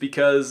loads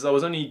because I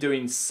was only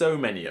doing so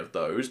many of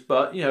those,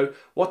 but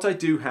what I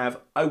do have,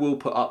 I will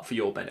put up for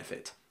your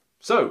benefit.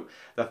 So,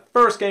 the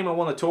first game I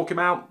want to talk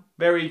about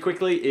very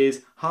quickly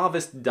is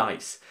Harvest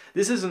Dice.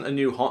 This isn't a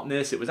new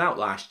hotness, it was out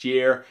last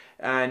year,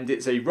 and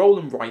it's a roll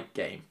and write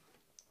game.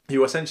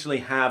 You essentially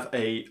have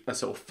a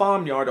sort of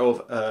farmyard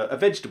of a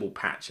vegetable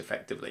patch,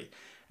 effectively.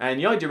 And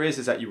the idea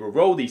is that you will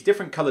roll these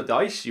different coloured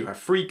dice. You have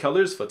 3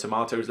 colours for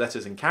tomatoes,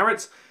 lettuce and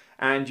carrots,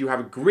 and you have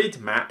a grid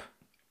map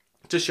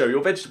to show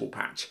your vegetable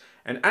patch.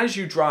 And as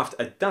you draft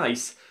a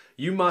dice,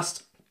 you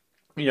must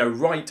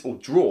write or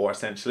draw,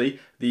 essentially,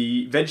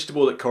 the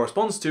vegetable that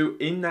corresponds to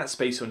in that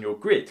space on your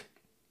grid.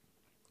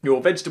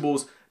 Your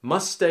vegetables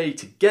must stay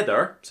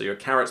together, so your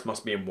carrots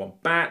must be in one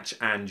batch,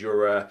 and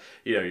your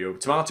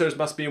tomatoes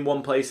must be in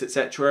one place,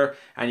 etc.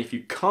 And if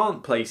you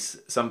can't place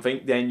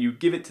something, then you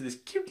give it to this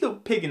cute little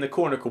pig in the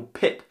corner called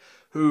Pip,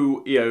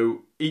 who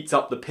eats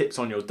up the pips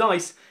on your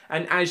dice,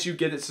 and as you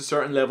get it to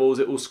certain levels,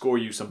 it will score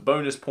you some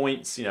bonus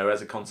points,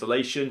 as a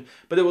consolation,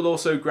 but it will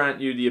also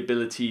grant you the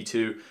ability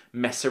to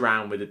mess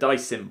around with the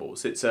dice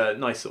symbols. It's a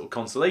nice little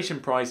consolation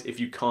prize if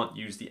you can't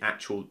use the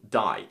actual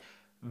die.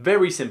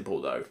 Very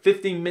simple though.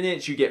 15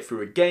 minutes, you get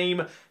through a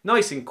game,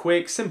 nice and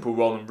quick, simple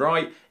roll and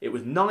write. It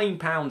was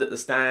 £9 at the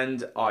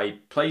stand. I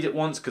played it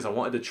once because I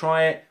wanted to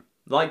try it,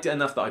 liked it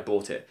enough that I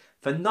bought it.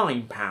 For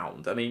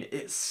 £9, I mean,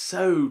 it's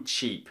so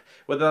cheap.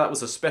 Whether that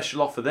was a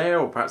special offer there,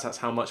 or perhaps that's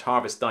how much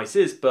Harvest Dice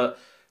is, but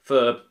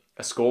for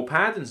a score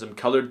pad and some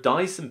coloured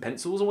dice and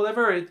pencils or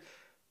whatever,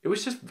 it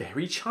was just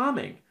very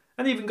charming.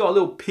 And even got a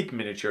little pig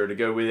miniature to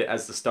go with it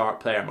as the start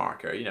player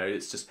marker.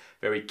 It's just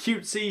very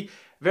cutesy,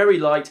 very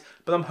light,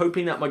 but I'm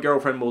hoping that my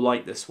girlfriend will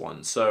like this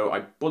one. So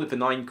I bought it for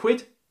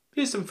 £9.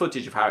 Here's some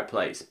footage of how it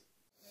plays.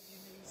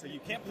 So you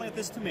can't plant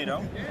this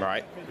tomato.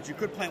 Right. But you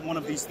could plant one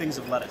of these things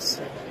of lettuce.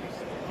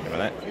 Give me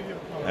that.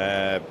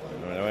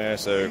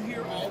 So,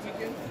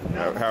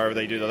 however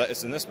they do the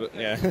lettuce in this, but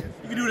yeah. You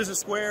can do it as a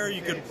square,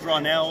 you could draw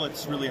an L,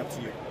 it's really up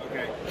to you.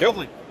 Okay.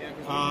 Cool.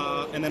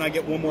 And then I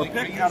get one more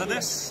pick out of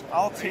this.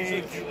 I'll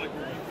take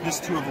this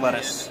 2 of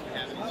lettuce.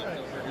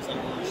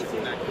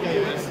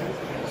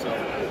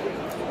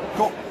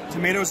 Cool.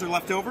 Tomatoes are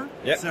left over.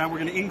 Yep. So now we're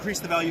going to increase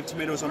the value of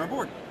tomatoes on our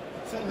board.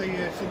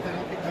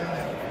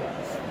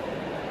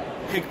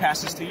 Pig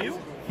passes to you.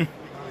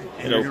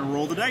 And you're going to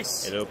roll the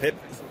dice. Hello, Pip.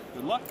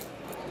 Good luck.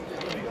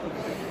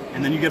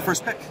 And then you get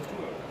first pick.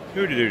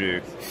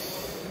 Doo-doo-doo-doo.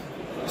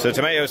 So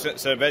tomatoes,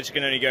 so veg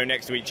can only go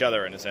next to each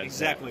other in a sense.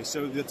 Exactly.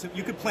 So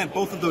you could plant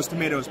both of those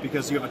tomatoes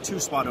because you have a 2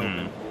 spot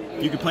open.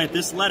 You could plant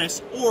this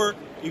lettuce, or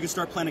you could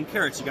start planting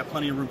carrots. You got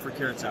plenty of room for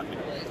carrots out here.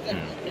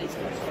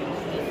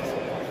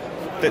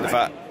 Take the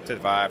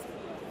 5.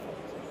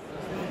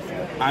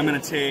 I'm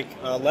going to take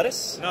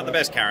lettuce. Not the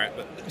best carrot,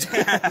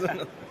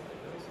 but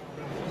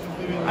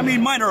I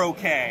mean, mine are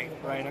okay,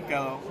 right?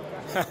 Okay.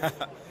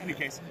 In any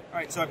case, all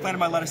right. So I planted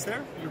my lettuce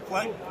there. Your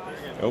play.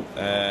 Oh,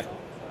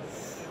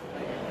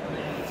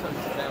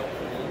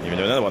 you can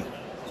do another one.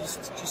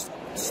 Just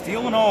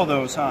stealing all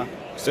those, huh?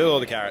 Still all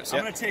the carrots.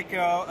 I'm going to take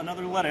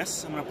another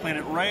lettuce. I'm going to plant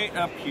it right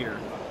up here.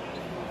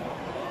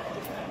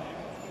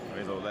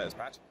 Here's a little lettuce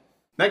patch.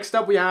 Next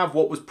up we have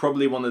what was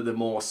probably one of the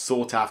more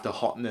sought after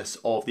hotness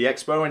of the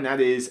expo, and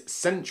that is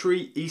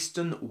Century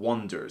Eastern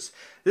Wonders.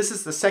 This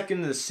is the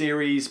second in the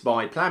series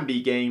by Plan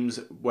B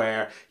Games,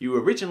 where you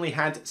originally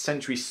had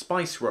Century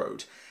Spice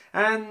Road.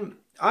 And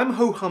I'm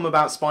ho-hum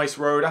about Spice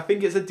Road. I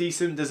think it's a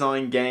decent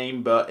design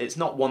game, but it's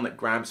not one that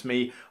grabs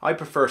me. I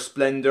prefer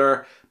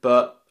Splendor,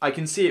 but I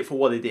can see it for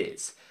what it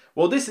is.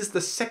 Well, this is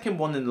the second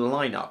one in the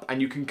lineup,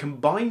 and you can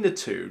combine the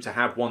two to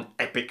have one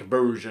epic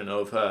version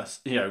of,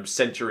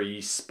 Century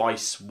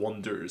Spice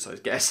Wonders, I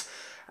guess.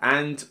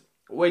 And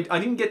wait, I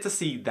didn't get to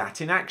see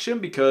that in action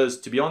because,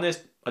 to be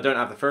honest, I don't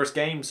have the first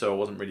game, so I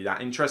wasn't really that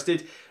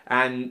interested.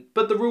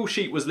 But the rule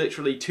sheet was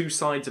literally 2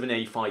 sides of an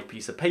A5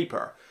 piece of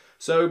paper,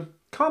 so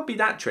can't be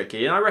that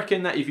tricky. And I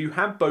reckon that if you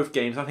have both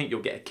games, I think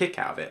you'll get a kick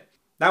out of it.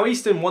 Now,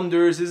 Eastern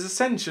Wonders is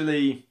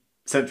essentially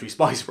Century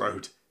Spice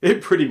Road.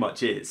 It pretty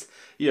much is.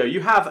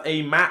 You have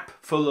a map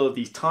full of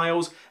these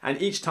tiles, and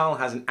each tile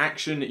has an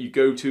action that you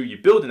go to, you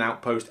build an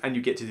outpost, and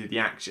you get to do the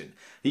action.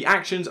 The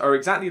actions are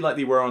exactly like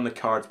they were on the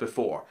cards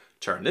before.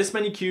 Turn this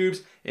many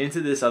cubes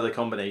into this other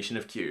combination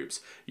of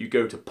cubes. You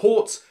go to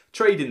ports,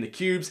 trade in the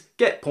cubes,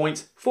 get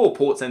points, 4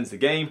 ports ends the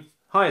game,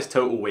 highest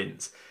total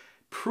wins.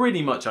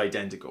 Pretty much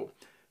identical.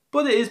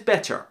 But it is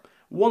better.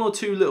 1 or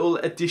 2 little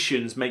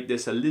additions make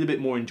this a little bit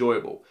more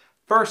enjoyable.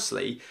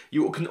 Firstly,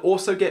 you can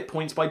also get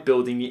points by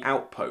building the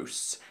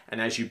outposts,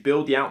 and as you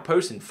build the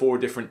outposts in 4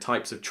 different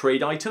types of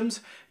trade items,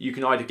 you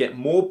can either get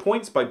more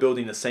points by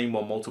building the same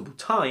one multiple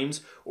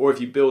times, or if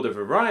you build a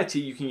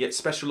variety, you can get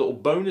special little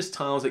bonus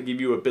tiles that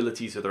give you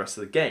abilities for the rest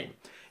of the game.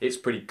 It's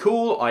pretty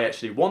cool. I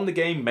actually won the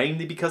game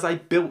mainly because I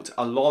built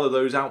a lot of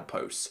those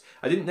outposts.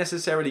 I didn't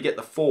necessarily get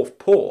the 4th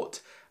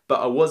port, but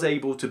I was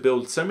able to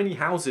build so many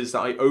houses that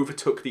I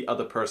overtook the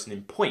other person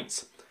in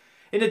points.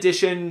 In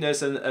addition,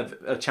 there's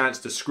a chance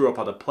to screw up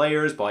other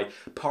players by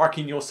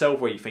parking yourself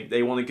where you think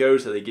they want to go,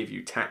 so they give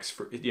you tax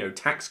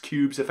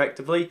cubes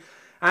effectively.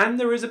 And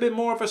there is a bit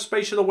more of a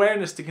spatial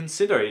awareness to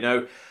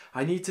consider.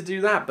 I need to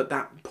do that, but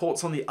that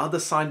port's on the other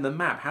side of the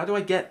map. How do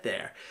I get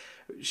there?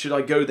 Should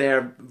I go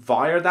there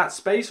via that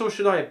space, or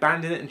should I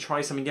abandon it and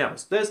try something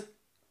else? There's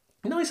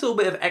a nice little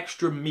bit of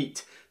extra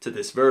meat to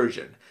this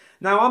version.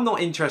 Now, I'm not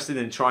interested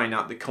in trying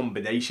out the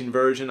combination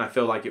version. I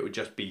feel like it would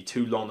just be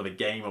too long of a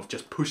game of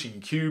just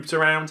pushing cubes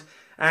around.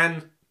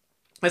 And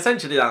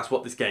essentially that's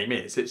what this game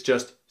is. It's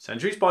just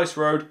Century Spice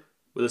Road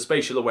with a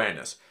spatial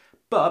awareness.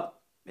 But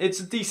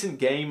it's a decent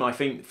game. I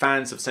think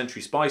fans of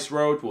Century Spice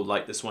Road will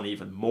like this one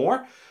even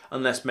more.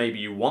 Unless maybe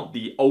you want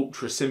the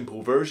ultra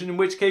simple version, in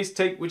which case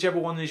take whichever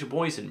one is your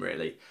poison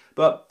really.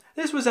 But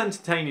this was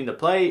entertaining to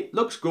play,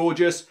 looks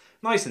gorgeous,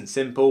 nice and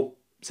simple.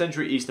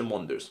 Century Eastern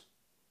Wonders.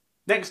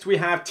 Next we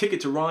have Ticket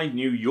to Ride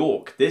New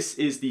York. This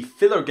is the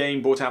filler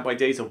game brought out by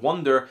Days of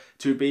Wonder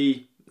to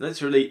be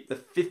literally the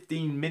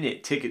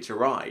 15-minute Ticket to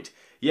Ride.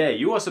 Yeah,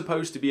 you are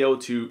supposed to be able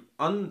to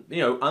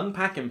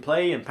unpack and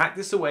play and pack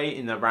this away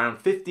in around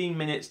 15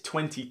 minutes,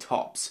 20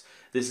 tops.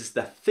 This is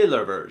the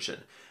filler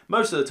version.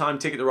 Most of the time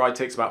Ticket to Ride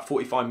takes about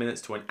 45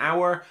 minutes to an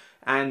hour,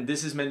 and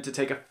this is meant to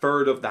take a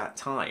third of that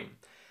time.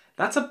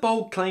 That's a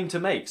bold claim to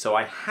make, so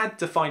I had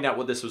to find out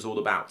what this was all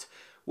about.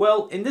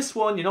 Well, in this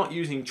one, you're not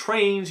using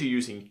trains, you're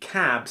using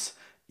cabs,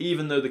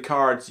 even though the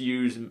cards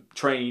use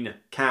train,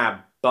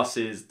 cab,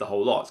 buses, the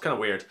whole lot. It's kind of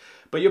weird.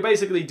 But you're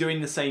basically doing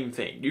the same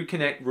thing. You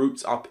connect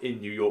routes up in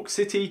New York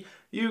City,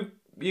 you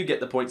get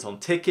the points on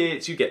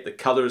tickets, you get the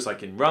colours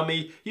like in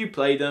Rummy, you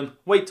play them,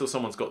 wait till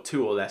someone's got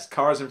 2 or less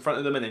cars in front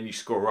of them, and then you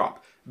score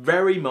up.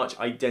 Very much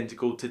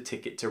identical to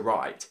Ticket to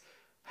Ride.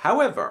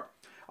 However,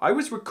 I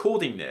was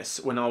recording this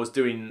when I was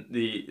doing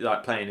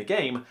playing a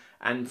game,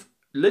 and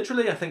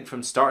literally, I think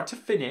from start to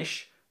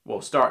finish,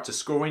 well, start to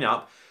scoring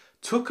up,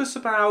 took us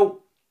about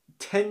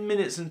 10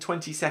 minutes and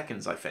 20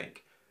 seconds, I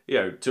think, you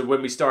know, to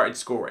when we started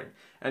scoring.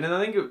 And then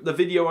I think the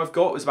video I've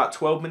got was about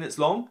 12 minutes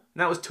long,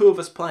 and that was 2 of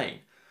us playing.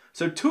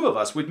 So 2 of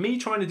us, with me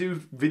trying to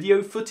do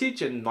video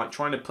footage and like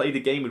trying to play the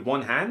game with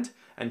one hand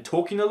and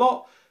talking a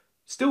lot,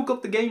 still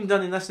got the game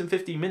done in less than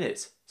 15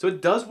 minutes. So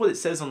it does what it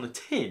says on the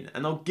tin,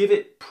 and I'll give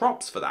it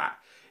props for that.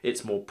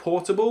 It's more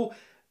portable.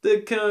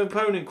 The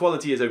component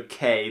quality is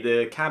okay.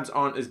 The cabs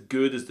aren't as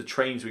good as the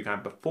trains we've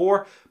had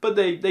before, but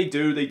they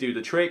do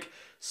the trick.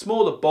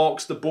 Smaller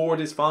box, the board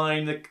is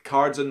fine, the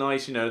cards are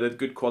nice, you know, they're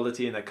good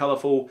quality and they're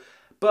colourful.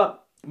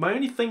 But my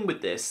only thing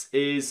with this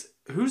is,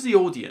 who's the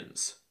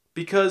audience?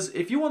 Because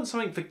if you want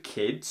something for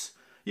kids,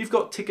 you've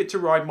got Ticket to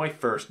Ride My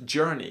First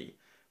Journey,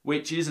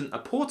 which isn't a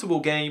portable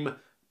game,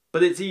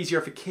 but it's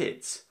easier for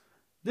kids.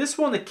 This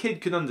one a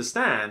kid could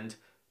understand,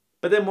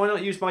 but then why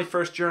not use My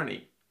First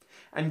Journey?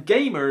 And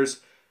gamers,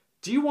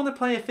 do you want to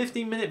play a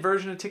 15-minute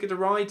version of Ticket to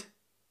Ride?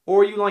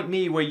 Or are you like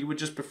me, where you would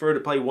just prefer to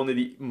play one of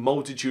the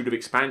multitude of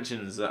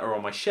expansions that are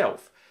on my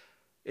shelf?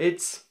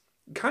 It's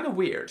kind of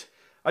weird.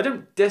 I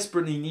don't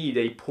desperately need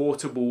a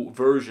portable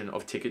version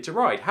of Ticket to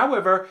Ride.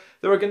 However,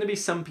 there are going to be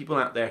some people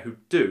out there who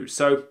do.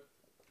 So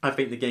I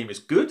think the game is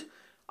good.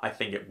 I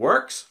think it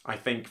works. I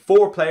think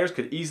 4 players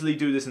could easily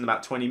do this in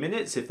about 20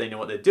 minutes if they know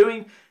what they're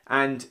doing.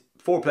 And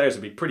 4 players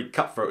would be pretty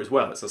cutthroat as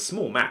well. It's a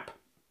small map.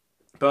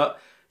 But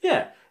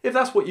yeah, if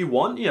that's what you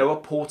want, you know, a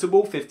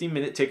portable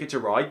 15-minute Ticket to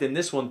Ride, then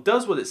this one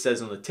does what it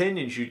says on the tin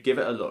and you should give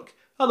it a look.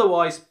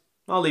 Otherwise,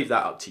 I'll leave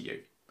that up to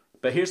you.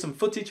 But here's some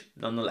footage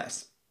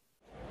nonetheless.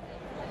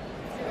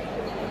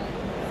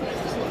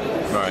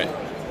 Right.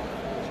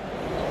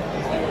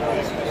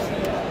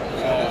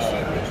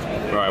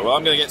 Right, well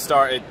I'm going to get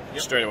started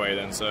straight away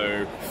then.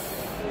 So,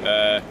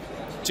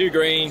 2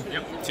 green,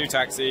 2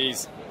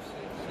 taxis,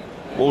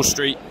 Wall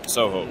Street,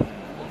 Soho.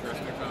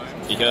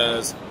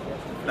 Because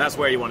that's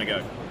where you want to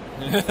go.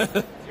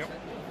 Can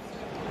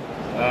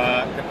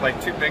play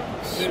 2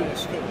 pinks.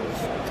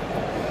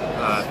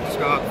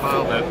 Discard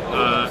pile that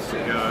to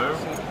go.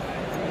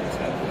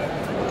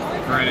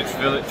 Greenwich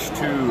Village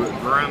to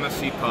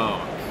Gramercy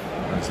Park.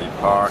 Gramercy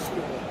Park.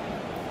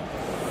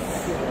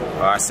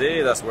 Oh, I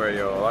see, that's where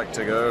you like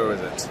to go,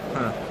 is it?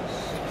 Huh.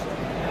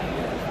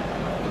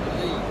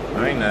 I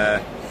mean,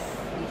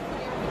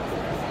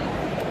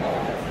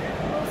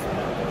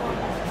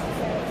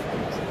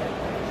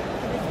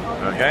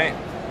 okay.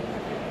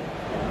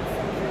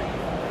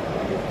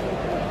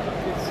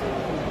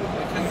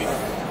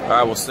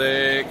 I will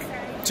stick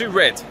 2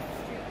 red.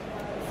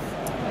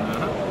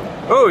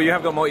 Oh, you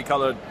have got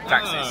multicolored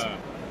taxis.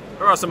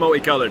 Where are some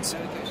multicoloreds?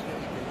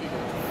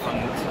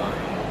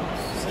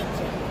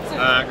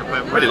 I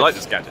really like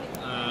this gadget.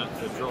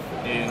 To drop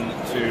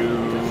into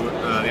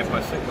the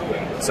Empire State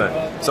Building. So,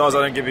 as long as I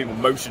don't give people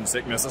motion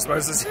sickness, I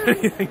suppose there's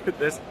anything with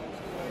this.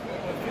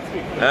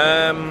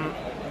 I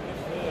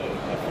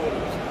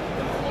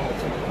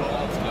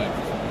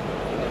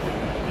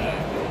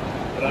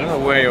don't know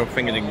where you're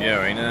thinking of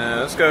going.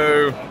 Let's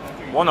go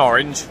 1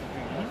 orange.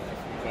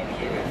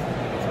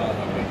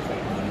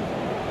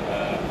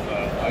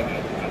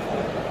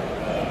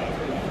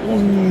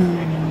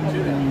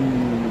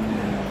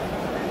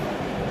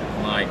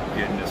 My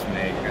goodness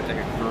me, you're gonna take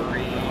a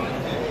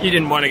green. You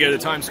didn't want to go to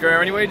Times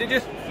Square anyway, did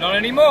you? Not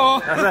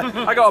anymore!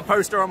 I got a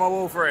poster on my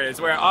wall for it.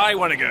 It's where I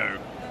want to go.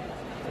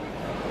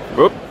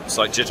 Whoop,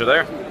 slight jitter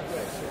there.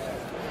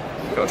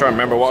 Gotta try and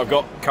remember what I've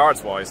got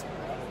cards-wise.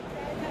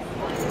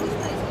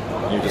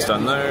 You've just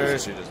done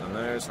those, you've just done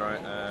those,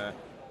 right.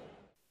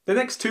 The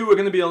next 2 are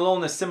going to be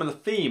along a similar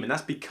theme, and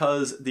that's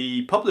because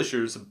the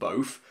publishers of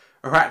both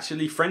are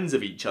actually friends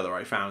of each other,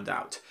 I found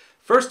out.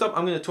 First up,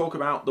 I'm going to talk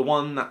about the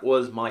one that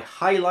was my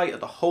highlight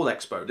of the whole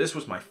expo. This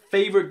was my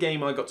favourite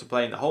game I got to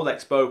play in the whole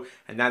expo,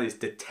 and that is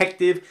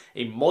Detective,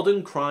 a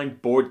modern crime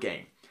board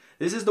game.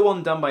 This is the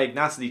one done by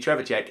Ignacy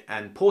Trzewiczek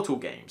and Portal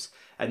Games,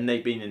 and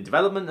they've been in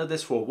development of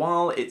this for a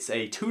while. It's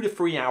a 2 to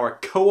 3 hour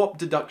co-op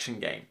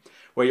deduction game,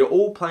 where you're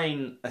all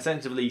playing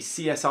essentially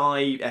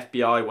CSI,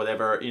 FBI,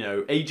 whatever, you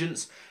know,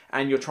 agents,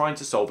 and you're trying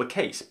to solve a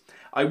case.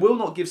 I will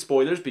not give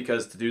spoilers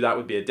because to do that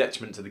would be a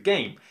detriment to the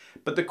game.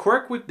 But the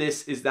quirk with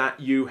this is that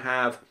you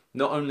have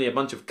not only a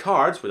bunch of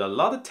cards with a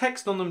lot of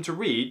text on them to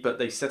read, but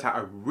they set out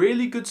a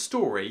really good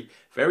story,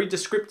 very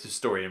descriptive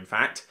story in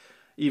fact,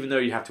 even though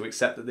you have to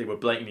accept that they were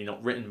blatantly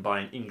not written by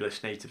an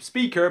English native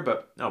speaker,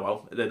 but oh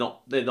well,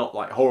 they're not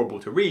like horrible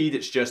to read.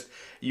 It's just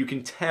you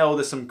can tell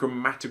there's some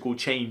grammatical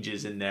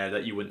changes in there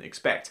that you wouldn't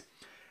expect.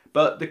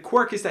 But the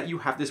quirk is that you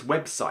have this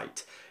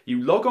website.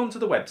 You log on to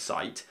the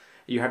website,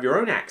 you have your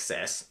own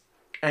access,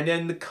 and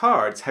then the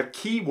cards have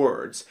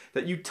keywords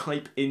that you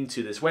type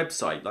into this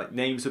website, like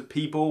names of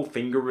people,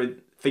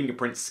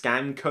 fingerprint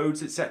scan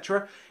codes,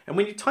 etc. And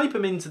when you type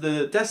them into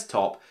the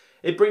desktop,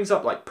 it brings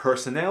up like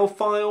personnel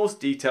files,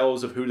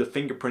 details of who the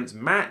fingerprints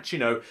match. You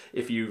know,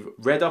 if you've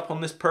read up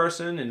on this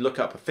person and look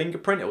up a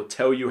fingerprint, it will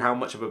tell you how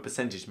much of a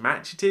percentage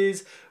match it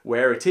is,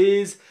 where it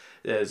is.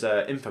 There's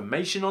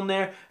information on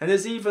there, and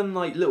there's even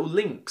like little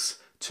links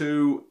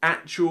to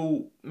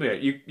actual,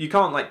 you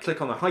can't like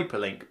click on a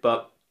hyperlink,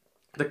 but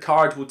the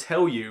card will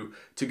tell you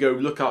to go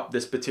look up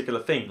this particular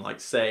thing, like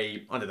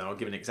say, I don't know, I'll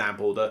give an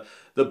example,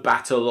 the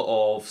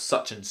Battle of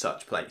such and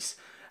such place.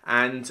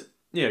 And,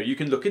 you know, you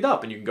can look it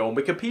up and you can go on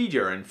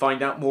Wikipedia and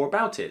find out more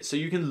about it. So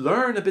you can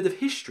learn a bit of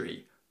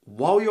history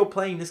while you're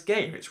playing this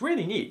game. It's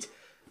really neat.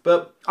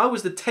 But I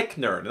was the tech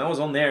nerd and I was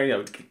on there,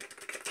 you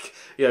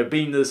know,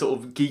 being the sort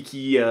of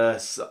geeky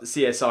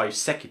CSI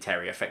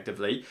secretary,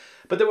 effectively.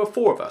 But there were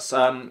 4 of us.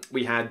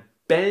 We had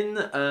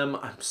Ben, I'm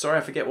sorry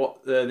I forget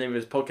what the name of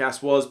his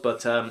podcast was,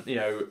 but you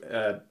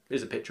know,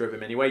 here's a picture of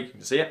him anyway, you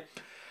can see it.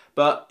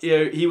 But you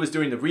know, he was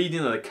doing the reading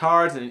of the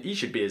cards, and he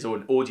should be his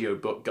own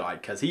audiobook guy,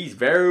 because he's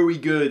very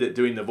good at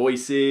doing the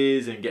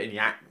voices and getting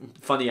the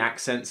funny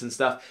accents and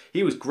stuff.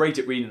 He was great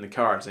at reading the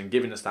cards and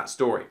giving us that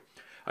story.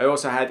 I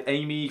also had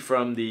Amy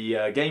from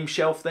the game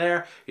shelf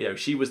there. You know,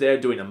 she was there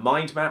doing a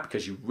mind map,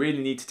 because you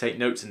really need to take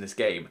notes in this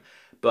game.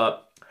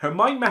 But her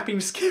mind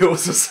mapping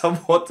skills are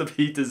somewhat to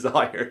be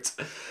desired.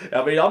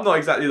 I mean, I'm not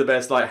exactly the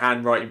best like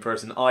handwriting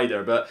person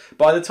either, but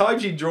by the time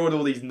she drew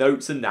all these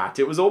notes and that,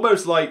 it was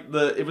almost like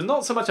it was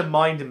not so much a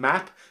mind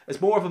map, it's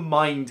more of a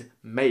mind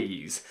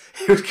maze.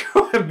 It was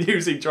quite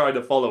amusing trying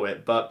to follow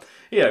it, but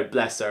you know,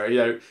 bless her. You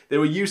know, they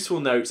were useful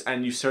notes,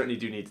 and you certainly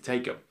do need to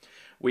take them.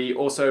 We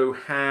also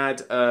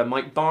had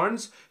Mike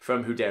Barnes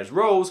from Who Dares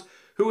Rolls,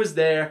 who was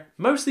there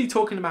mostly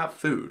talking about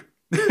food.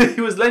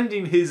 He was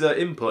lending his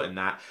input in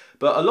that,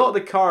 but a lot of the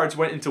cards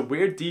went into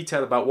weird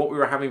detail about what we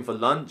were having for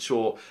lunch,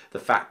 or the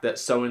fact that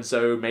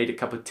so-and-so made a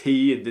cup of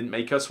tea and didn't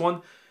make us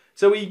one.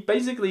 So we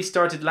basically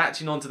started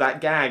latching onto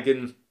that gag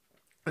and,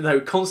 you know,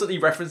 constantly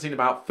referencing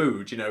about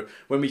food. You know,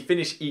 when we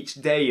finish each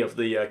day of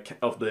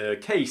the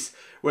case,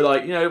 we're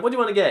like, you know, what do you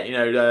want to get? You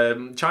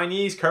know,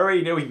 Chinese curry,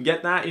 you know, we can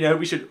get that. You know,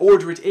 we should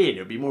order it in. It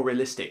would be more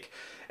realistic.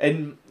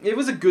 And it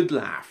was a good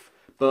laugh.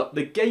 But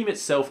the game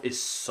itself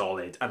is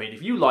solid. I mean,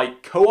 if you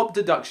like co-op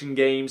deduction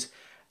games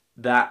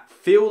that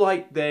feel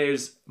like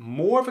there's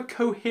more of a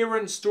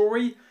coherent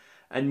story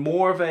and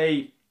more of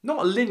a, not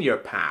a linear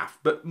path,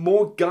 but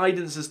more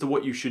guidance as to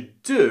what you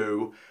should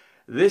do,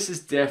 this is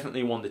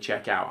definitely one to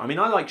check out. I mean,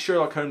 I like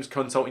Sherlock Holmes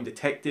Consulting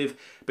Detective,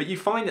 but you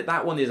find that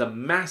that one is a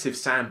massive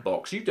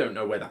sandbox. You don't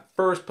know where the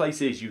first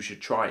place is you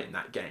should try in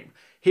that game.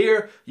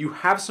 Here, you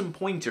have some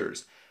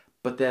pointers,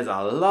 but there's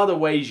a lot of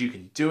ways you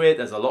can do it.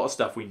 There's a lot of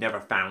stuff we never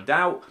found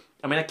out.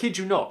 I mean, I kid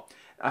you not.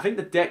 I think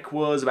the deck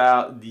was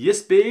about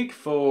this big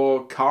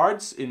for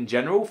cards in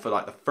general for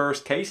like the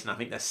first case, and I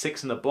think there's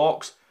 6 in the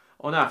box.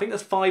 Oh no, I think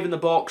there's 5 in the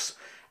box,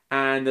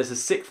 and there's a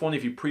 6th one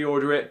if you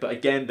pre-order it. But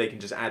again, they can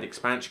just add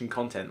expansion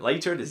content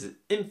later. This is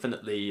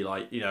infinitely,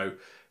 like, you know,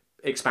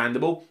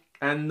 expandable.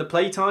 And the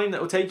playtime that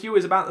will take you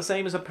is about the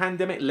same as a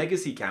Pandemic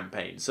Legacy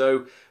campaign.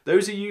 So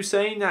those of you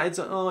saying that it's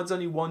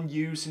only one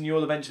use and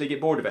you'll eventually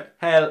get bored of it.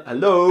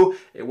 Hello,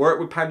 it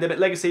worked with Pandemic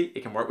Legacy,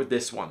 it can work with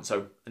this one,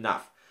 so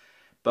enough.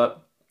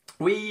 But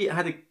we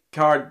had a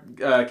card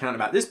count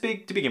about this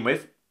big to begin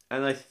with,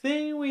 and I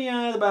think we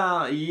had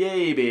about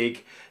yay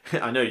big.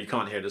 I know you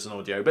can't hear this on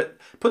audio, but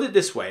put it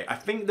this way, I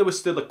think there was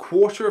still a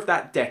quarter of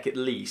that deck at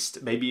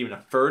least, maybe even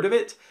a third of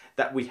it,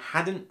 that we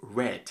hadn't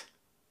read.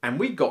 And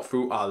we got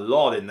through a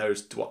lot in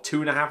those, what,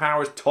 2.5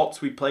 hours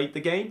tops we played the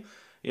game,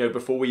 you know,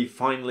 before we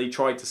finally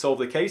tried to solve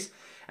the case.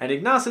 And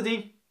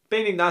Ignacity,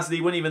 being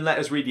Ignacity, wouldn't even let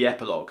us read the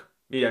epilogue.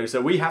 You know,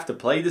 so we have to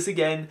play this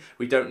again.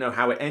 We don't know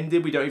how it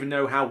ended. We don't even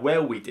know how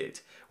well we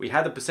did. We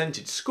had a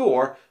percentage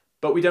score,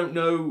 but we don't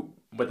know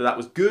whether that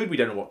was good. We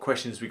don't know what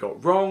questions we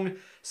got wrong.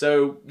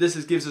 So this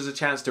gives us a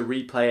chance to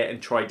replay it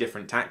and try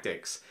different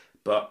tactics.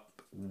 But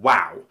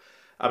wow.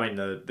 I mean,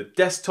 the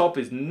desktop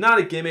is not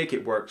a gimmick.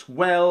 It works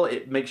well.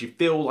 It makes you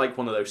feel like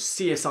one of those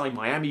CSI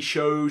Miami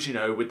shows, you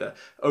know, with the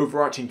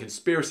overarching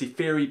conspiracy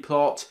theory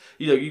plot.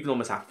 You know, you can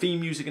almost have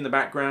theme music in the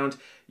background.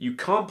 You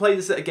can't play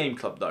this at a game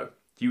club, though.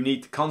 You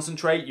need to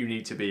concentrate. You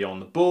need to be on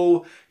the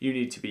ball. You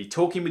need to be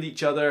talking with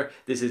each other.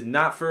 This is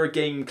not for a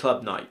game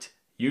club night.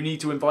 You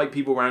need to invite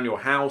people around your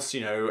house,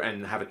 you know,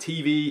 and have a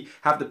TV,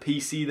 have the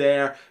PC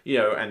there, you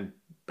know, and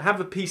have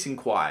a peace and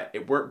quiet.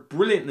 It worked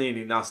brilliantly in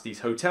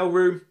Ignacity's hotel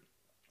room.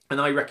 And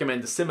I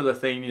recommend a similar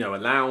thing, you know, a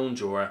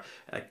lounge or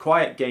a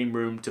quiet game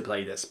room to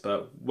play this.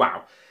 But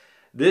wow,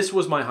 this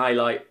was my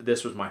highlight.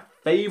 This was my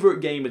favorite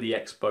game of the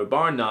Expo,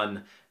 bar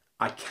none.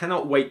 I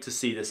cannot wait to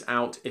see this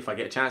out. If I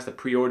get a chance to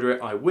pre-order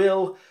it, I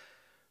will.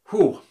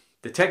 Whew.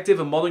 Detective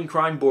and Modern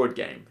Crime board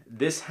game.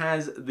 This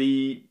has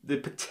the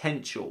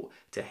potential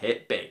to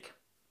hit big.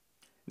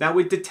 Now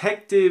with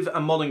Detective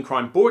and Modern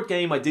Crime board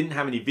game, I didn't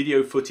have any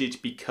video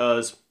footage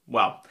because,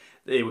 well,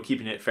 they were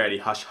keeping it fairly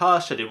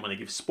hush-hush. I didn't want to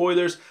give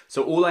spoilers,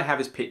 so all I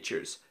have is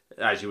pictures,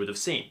 as you would have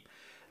seen.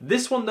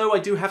 This one, though, I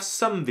do have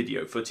some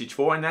video footage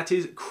for, and that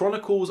is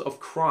Chronicles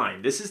of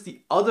Crime. This is the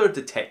other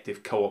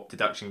detective co-op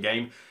deduction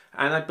game,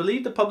 and I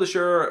believe the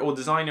publisher or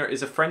designer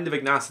is a friend of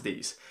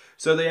Ignacity's.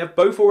 So they have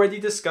both already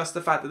discussed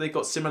the fact that they've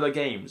got similar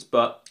games,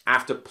 but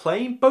after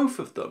playing both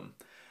of them,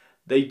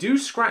 they do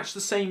scratch the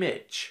same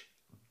itch,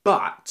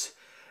 but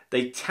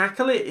they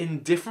tackle it in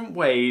different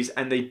ways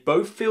and they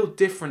both feel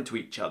different to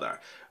each other.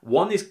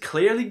 One is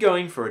clearly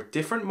going for a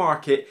different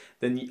market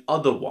than the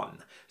other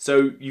one.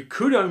 So you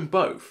could own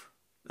both.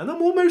 And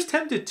I'm almost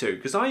tempted to,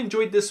 because I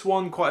enjoyed this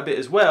one quite a bit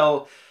as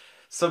well,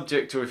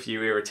 subject to a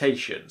few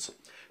irritations.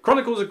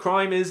 Chronicles of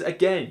Crime is,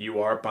 again, you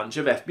are a bunch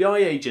of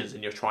FBI agents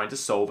and you're trying to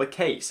solve a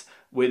case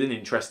with an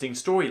interesting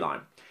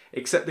storyline.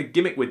 Except the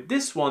gimmick with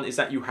this one is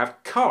that you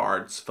have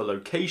cards for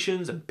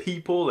locations and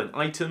people and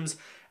items,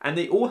 and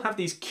they all have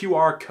these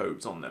QR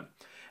codes on them.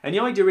 And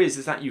the idea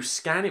is that you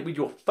scan it with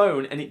your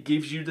phone and it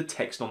gives you the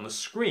text on the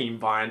screen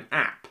via an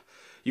app.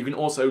 You can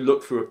also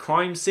look through a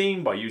crime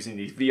scene by using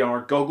these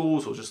VR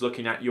goggles or just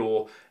looking at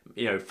your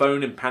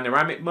phone in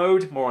panoramic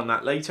mode. More on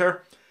that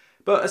later.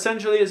 But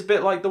essentially it's a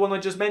bit like the one I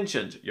just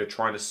mentioned. You're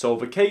trying to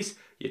solve a case,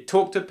 you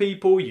talk to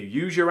people, you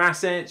use your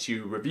assets,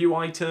 you review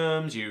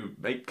items, you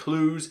make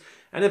clues,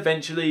 and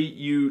eventually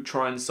you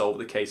try and solve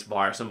the case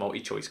via some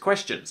multi-choice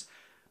questions.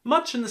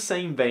 Much in the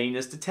same vein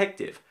as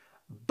Detective.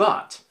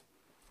 But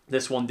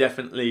this one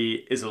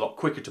definitely is a lot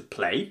quicker to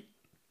play.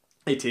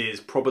 It is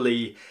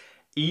probably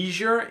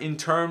easier in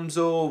terms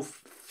of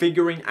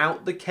figuring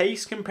out the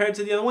case compared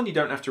to the other one. You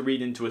don't have to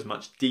read into as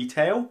much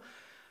detail.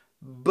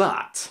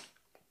 But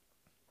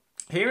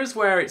here's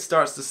where it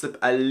starts to slip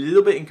a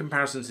little bit in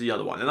comparison to the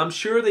other one. And I'm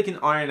sure they can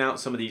iron out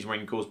some of these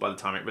wrinkles by the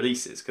time it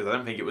releases, because I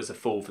don't think it was a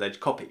full-fledged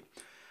copy.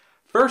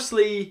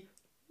 Firstly,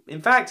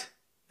 in fact,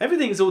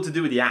 everything's all to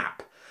do with the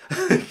app.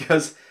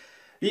 Because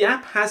the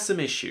app has some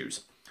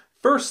issues.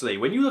 Firstly,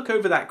 when you look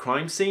over that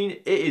crime scene,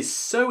 it is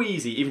so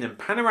easy, even in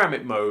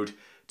panoramic mode,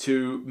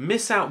 to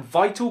miss out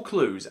vital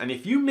clues. And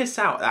if you miss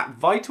out that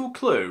vital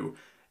clue,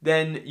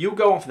 then you'll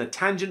go off on a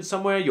tangent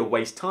somewhere, you'll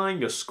waste time,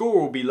 your score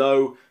will be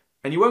low,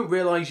 and you won't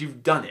realise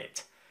you've done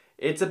it.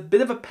 It's a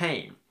bit of a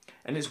pain.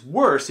 And it's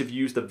worse if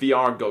you use the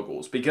VR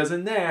goggles, because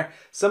in there,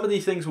 some of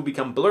these things will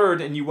become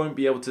blurred and you won't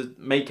be able to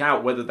make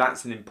out whether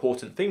that's an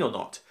important thing or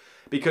not.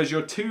 Because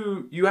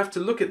you have to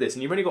look at this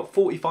and you've only got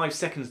 45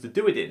 seconds to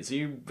do it in, so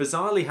you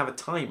bizarrely have a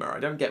timer. I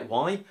don't get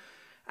why.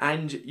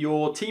 And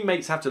your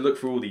teammates have to look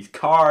through all these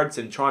cards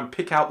and try and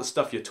pick out the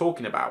stuff you're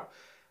talking about.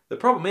 The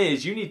problem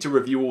is you need to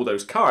review all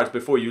those cards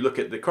before you look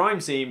at the crime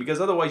scene,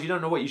 because otherwise you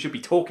don't know what you should be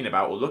talking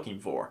about or looking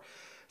for.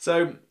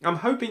 So I'm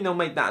hoping they'll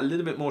make that a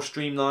little bit more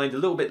streamlined, a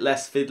little bit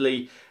less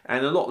fiddly,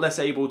 and a lot less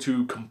able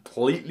to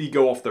completely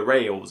go off the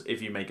rails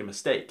if you make a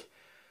mistake.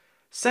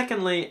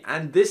 Secondly,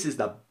 and this is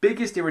the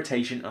biggest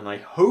irritation, and I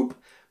hope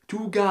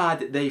to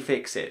God they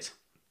fix it.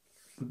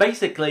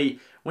 Basically,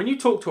 when you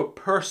talk to a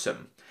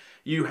person,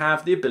 you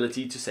have the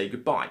ability to say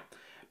goodbye.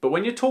 But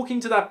when you're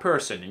talking to that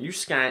person and you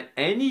scan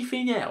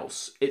anything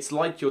else, it's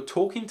like you're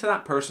talking to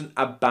that person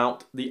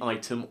about the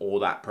item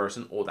or that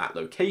person or that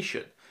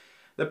location.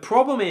 The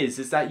problem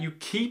is that you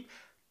keep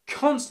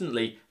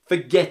constantly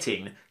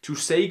forgetting to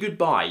say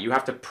goodbye. You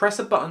have to press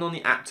a button on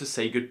the app to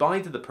say goodbye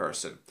to the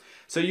person.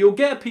 So you'll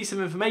get a piece of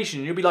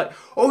information and you'll be like,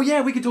 oh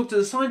yeah, we could talk to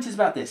the scientist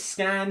about this,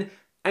 scan,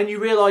 and you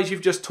realise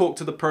you've just talked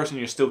to the person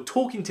you're still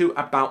talking to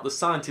about the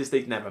scientist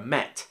they've never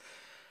met.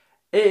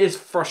 It is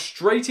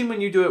frustrating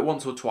when you do it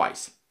once or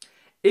twice.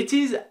 It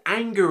is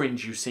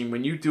anger-inducing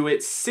when you do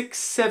it 6,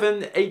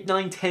 7, 8,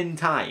 9, 10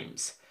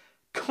 times.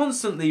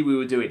 Constantly we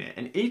were doing it,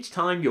 and each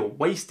time you're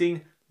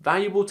wasting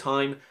valuable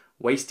time,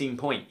 wasting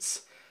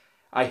points.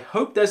 I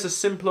hope there's a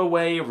simpler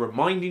way of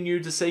reminding you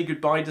to say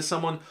goodbye to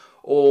someone,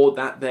 or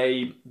that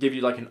they give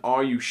you like an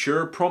 "are you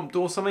sure" prompt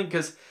or something,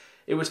 because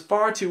it was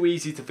far too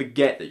easy to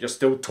forget that you're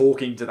still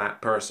talking to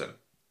that person.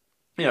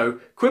 You know,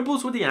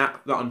 quibbles with the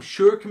app that I'm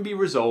sure can be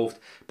resolved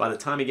by the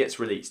time it gets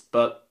released,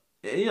 but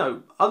you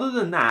know, other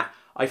than that,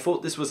 I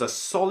thought this was a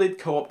solid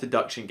co-op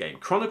deduction game.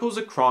 Chronicles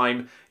of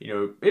Crime, you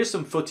know, here's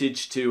some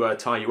footage to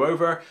tie you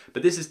over,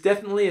 but this is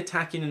definitely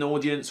attacking an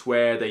audience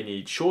where they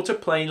need shorter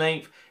play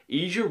length,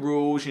 easier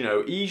rules, you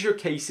know, easier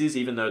cases,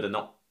 even though they're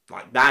not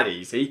like that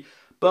easy.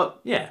 But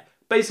yeah,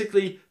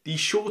 basically the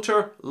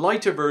shorter,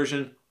 lighter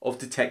version of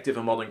Detective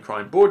and Modern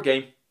Crime board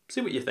game.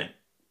 See what you think.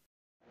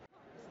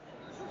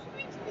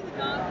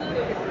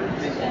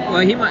 Well,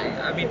 he might.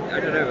 I mean, I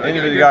don't know.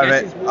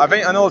 I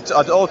think an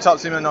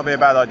autopsy might not be a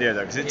bad idea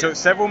though, because it took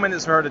several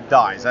minutes for her to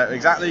die. So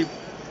exactly,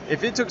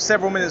 if it took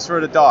several minutes for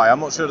her to die, I'm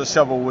not sure the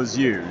shovel was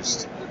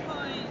used.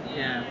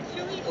 Yeah.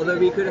 Although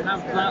we could have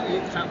that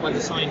looked at by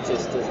the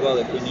scientist as well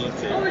if we need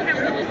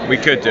to. We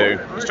could do.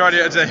 Let's try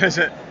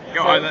to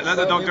go on. Let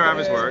the doctor have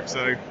his work.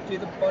 So. Do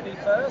the body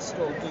first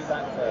or do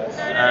that first?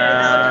 No,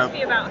 it'll just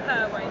be about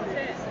her, won't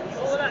it?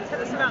 Or will that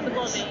tell us about the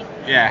body?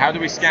 Yeah, how do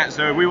we scan?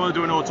 So if we want to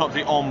do an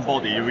autopsy on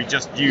body, do we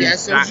just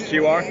use that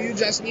QR? You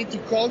just need to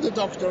call the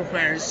doctor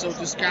first, so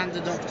to scan the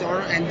doctor,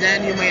 and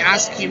then you may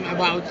ask him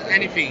about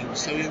anything.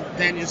 So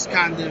then you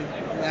scan the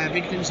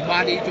victim's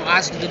body to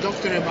ask the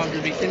doctor about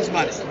the victim's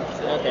body.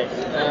 Okay.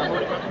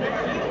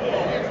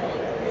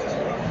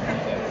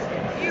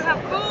 You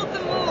have called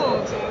the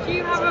morgue. Do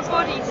you have a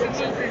body for me to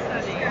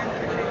study?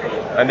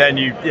 And then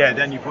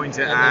you point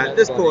it at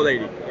this poor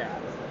lady.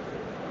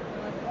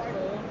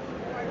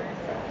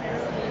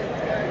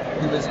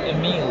 It was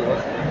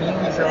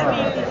Emile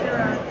Gerard.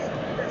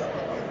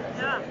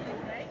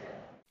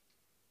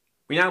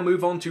 We now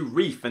move on to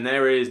Reef, and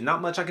there is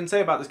not much I can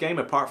say about this game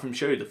apart from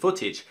show you the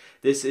footage.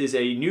 This is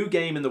a new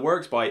game in the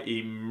works by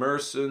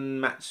Emerson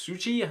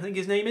Matsuchi, I think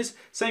his name is,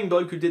 same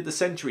bloke who did the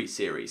Century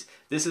series.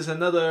 This is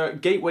another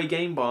gateway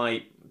game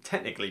by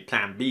technically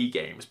Plan B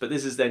Games, but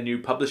this is their new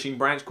publishing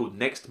branch called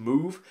Next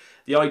Move.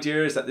 The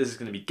idea is that this is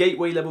going to be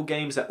gateway level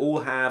games that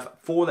all have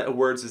 4-letter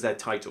words as their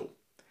title.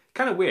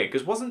 Kind of weird,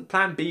 because wasn't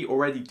Plan B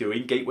already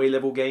doing gateway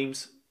level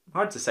games?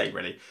 Hard to say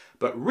really,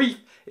 but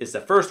Reef is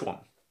the first one.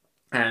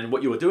 And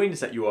what you are doing is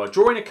that you are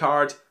drawing a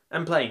card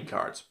and playing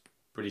cards.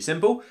 Pretty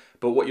simple,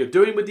 but what you're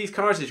doing with these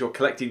cards is you're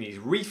collecting these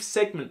reef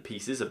segment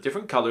pieces of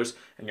different colours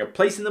and you're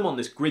placing them on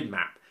this grid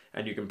map.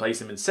 And you can place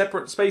them in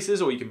separate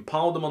spaces or you can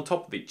pile them on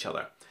top of each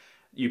other.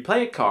 You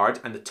play a card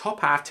and the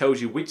top half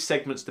tells you which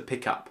segments to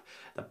pick up.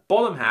 The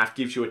bottom half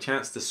gives you a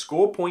chance to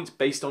score points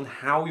based on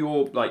how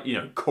your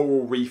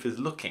coral reef is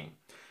looking.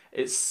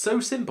 It's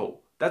so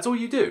simple. That's all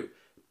you do.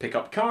 Pick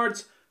up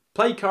cards,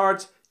 play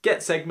cards,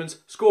 get segments,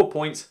 score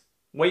points,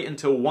 wait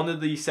until one of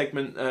the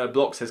segment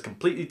blocks has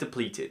completely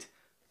depleted.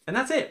 And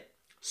that's it.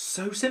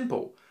 So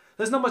simple.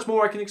 There's not much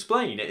more I can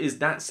explain. It is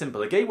that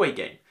simple a gateway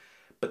game.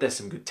 But there's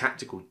some good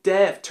tactical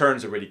depth,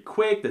 turns are really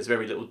quick, there's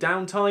very little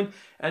downtime.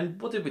 And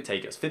what did it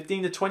take us?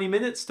 15 to 20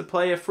 minutes to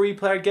play a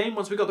 3-player game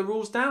once we got the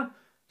rules down?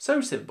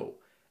 So simple.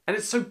 And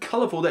it's so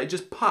colourful that it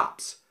just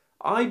pops.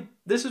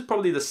 This is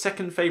probably the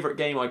second favourite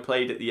game I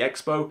played at the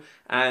Expo,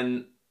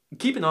 and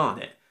keep an eye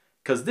on it,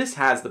 because this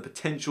has the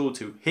potential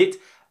to hit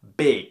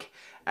big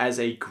as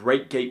a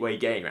great gateway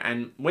game.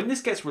 And when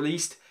this gets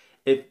released,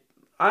 I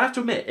have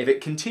to admit, if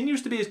it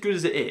continues to be as good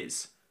as it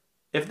is,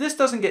 if this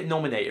doesn't get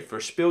nominated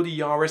for Spiel des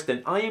Jahres,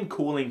 then I am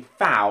calling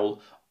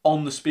foul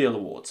on the Spiel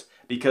Awards.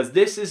 Because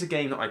this is a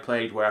game that I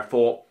played where I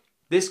thought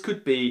this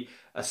could be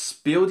a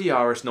Spiel des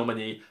Jahres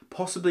nominee,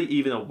 possibly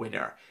even a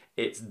winner.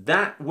 It's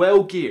that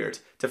well geared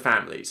to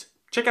families.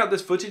 Check out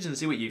this footage and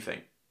see what you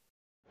think.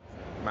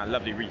 Man,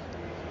 lovely reef.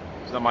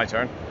 It's not my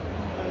turn.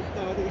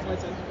 No, I think it's my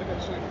turn.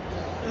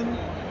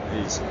 Okay,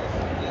 Please.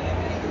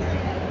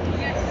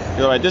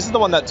 This is the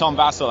one that Tom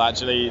Vassell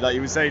actually, like he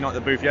was saying at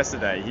the booth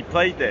yesterday, he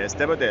played this,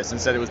 demoed this,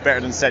 and said it was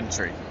better than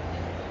Century.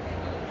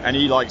 And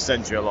he likes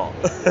Century a lot.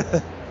 That's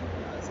impressive.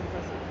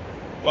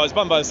 Well, it's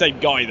done by the same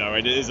guy though,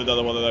 and it is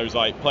another one of those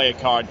like play a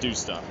card, do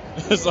stuff.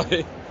 It's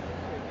like,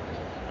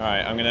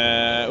 alright, I'm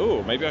gonna.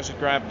 Ooh, maybe I should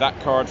grab that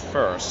card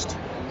first.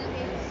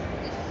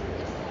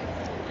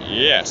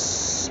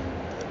 Yes.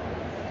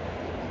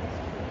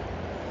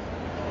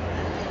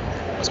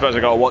 I suppose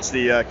I gotta watch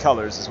the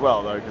colours as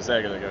well though, because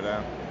they're gonna go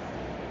down.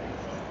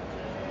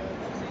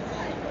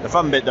 The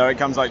fun bit though, it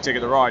comes like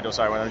Ticket to Ride or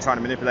so when I'm trying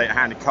to manipulate a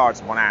hand of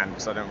cards with one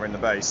hand so I don't win the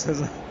base.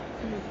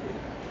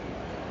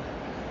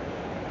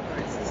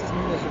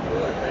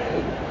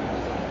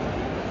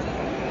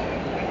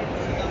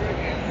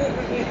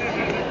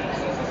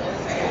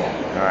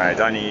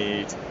 Alright, I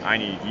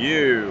need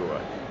you.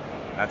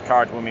 That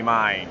card will be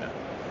mine.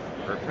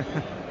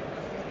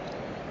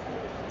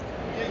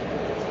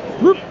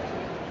 Whoop.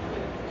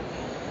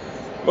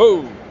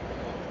 Whoa.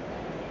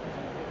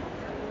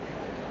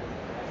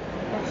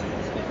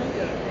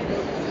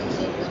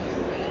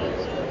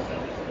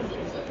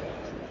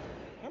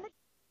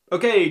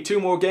 Okay, 2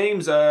 more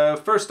games.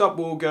 First up,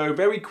 we'll go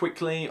very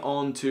quickly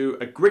on to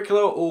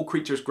Agricola, All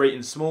Creatures Great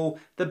and Small,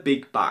 the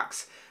Big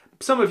Box.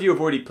 Some of you have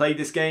already played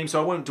this game,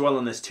 so I won't dwell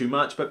on this too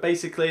much, but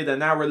basically they're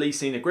now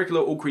releasing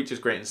Agricola, All Creatures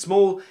Great and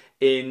Small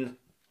in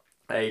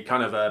a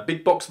kind of a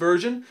big box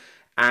version,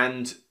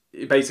 and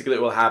basically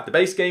it will have the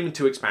base game and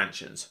 2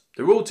 expansions.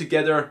 They're all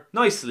together,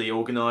 nicely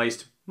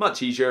organised,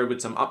 much easier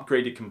with some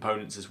upgraded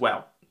components as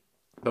well.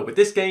 But with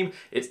this game,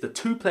 it's the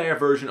 2-player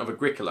version of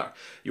Agricola.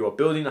 You are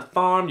building a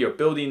farm, you're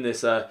building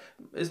this,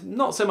 it's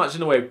not so much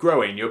in the way of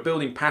growing, you're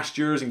building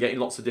pastures and getting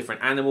lots of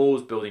different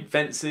animals, building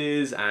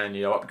fences and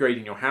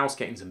upgrading your house,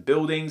 getting some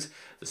buildings.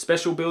 The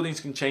special buildings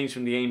can change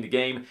from game to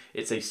game.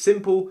 It's a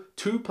simple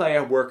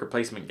 2-player worker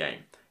placement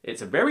game.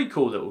 It's a very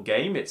cool little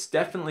game. It's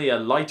definitely a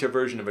lighter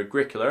version of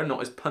Agricola, not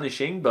as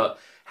punishing, but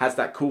has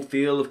that cool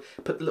feel of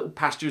put the little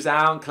pastures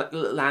out and collect the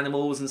little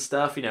animals and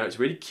stuff. It's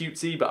really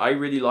cutesy, but I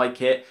really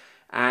like it.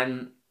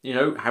 And,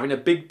 having a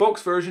big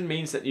box version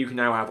means that you can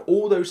now have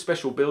all those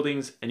special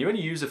buildings and you only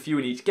use a few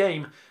in each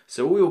game,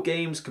 so all your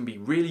games can be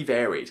really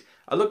varied.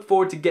 I look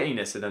forward to getting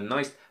this in a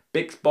nice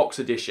big box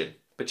edition,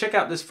 but check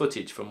out this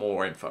footage for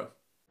more info.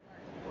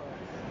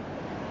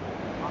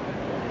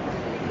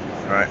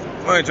 Right,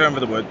 my turn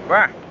for the wood.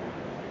 Wah!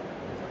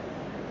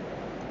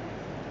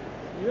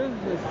 Yeah,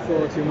 I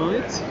thought you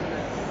might.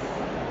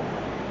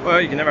 Well,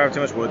 you can never have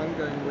too much wood. I'm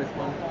going with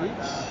 1 of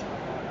each.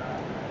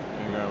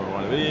 I'm going with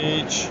 1 of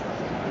each.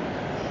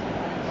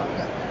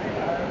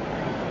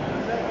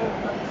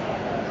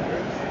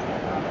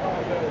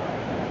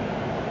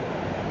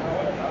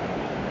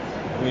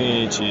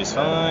 Which is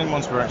fine,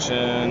 1 per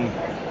action.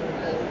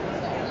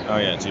 Oh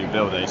yeah, to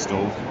build a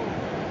stall.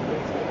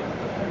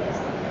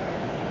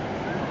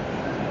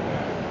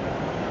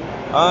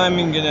 I'm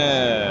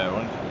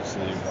gonna...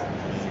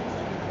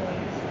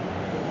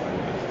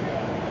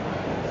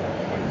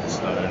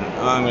 stone.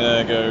 I'm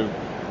gonna go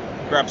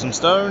grab some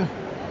stone.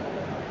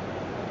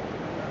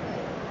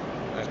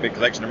 big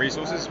collection of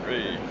resources.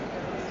 Really.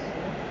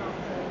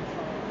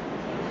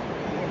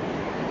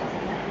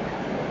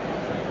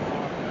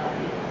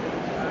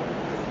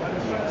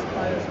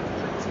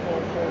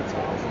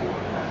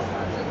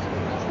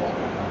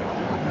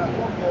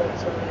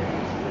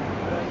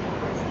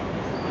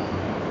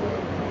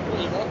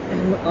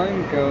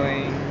 I'm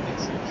going.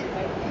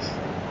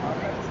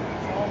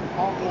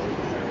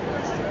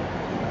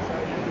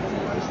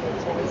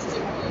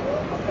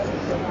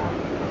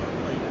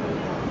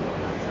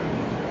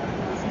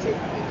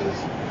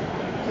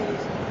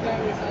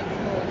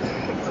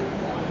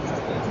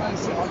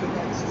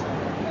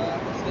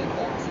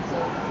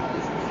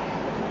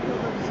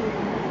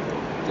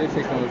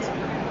 Difficult.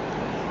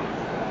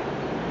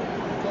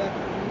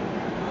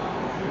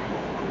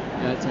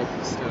 Yeah, take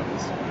the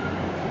stones.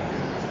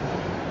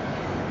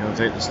 You'll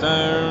take the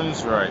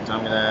stones. Right,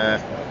 I'm gonna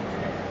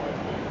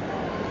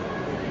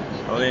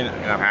hold in. I'm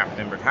gonna have half a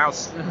timbered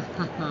house.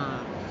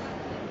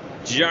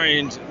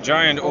 Giant,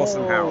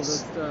 awesome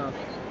house. The stuff.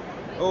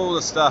 All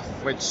the stuff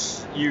which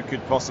you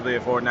could possibly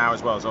afford now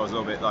as well. So I was a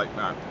little bit like,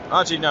 no.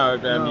 Actually, no.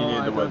 You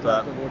needed the wood,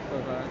 but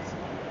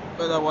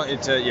I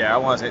wanted to. Yeah, I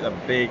want to take the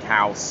big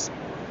house.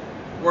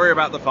 Worry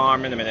about the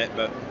farm in a minute,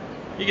 but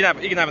you can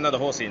have another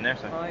horsey in there.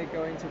 So. I'm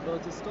going to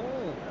build a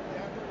stall.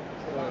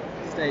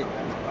 Stay.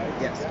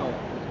 Yeah, stall.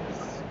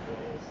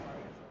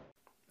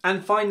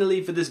 And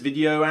finally for this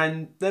video,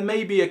 and there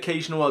may be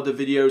occasional other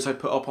videos I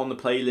put up on the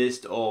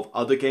playlist of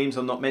other games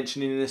I'm not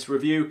mentioning in this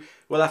review,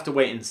 we'll have to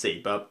wait and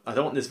see, but I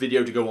don't want this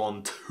video to go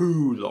on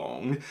too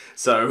long,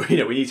 so we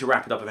need to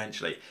wrap it up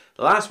eventually.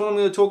 The last one I'm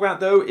going to talk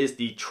about though is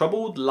The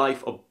Troubled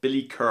Life of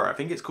Billy Kerr. I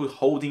think it's called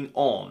Holding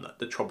On,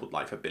 The Troubled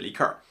Life of Billy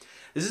Kerr.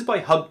 This is by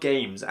Hub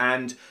Games,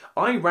 and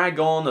I rag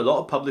on a lot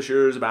of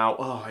publishers about,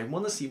 oh, I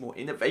want to see more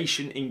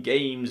innovation in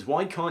games,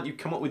 why can't you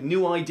come up with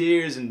new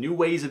ideas and new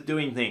ways of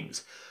doing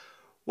things?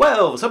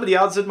 Well, somebody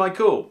answered my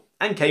call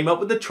and came up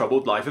with The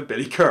Troubled Life of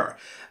Billy Kerr.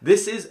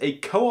 This is a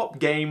co-op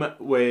game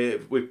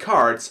with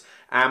cards.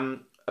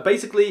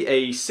 Basically,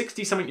 a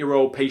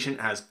 60-something-year-old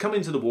patient has come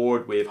into the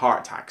ward with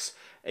heart attacks.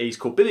 He's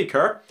called Billy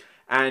Kerr,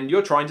 and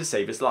you're trying to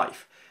save his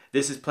life.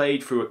 This is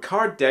played through a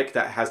card deck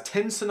that has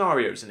 10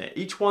 scenarios in it.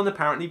 Each one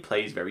apparently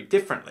plays very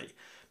differently.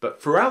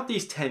 But throughout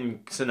these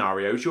 10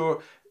 scenarios,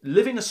 you're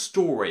living a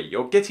story.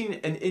 You're getting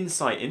an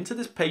insight into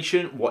this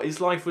patient, what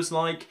his life was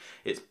like.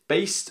 It's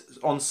based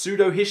on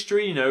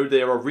pseudo-history,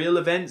 there are real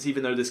events,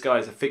 even though this guy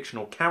is a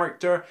fictional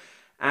character.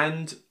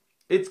 And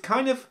it's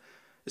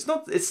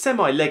it's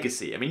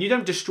semi-legacy. I mean, you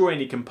don't destroy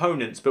any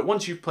components, but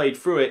once you've played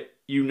through it,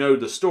 you know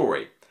the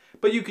story.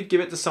 But you could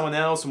give it to someone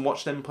else and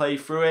watch them play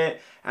through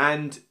it,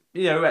 and,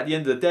 at the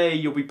end of the day,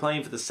 you'll be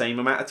playing for the same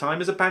amount of time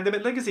as a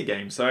Pandemic Legacy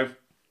game, so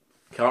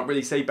can't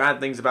really say bad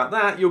things about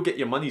that. You'll get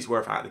your money's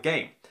worth out of the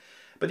game.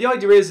 But the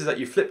idea is that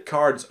you flip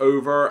cards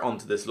over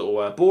onto this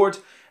little board,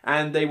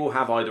 and they will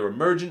have either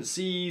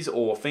emergencies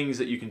or things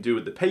that you can do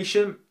with the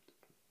patient,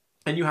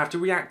 and you have to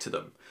react to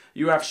them.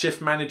 You have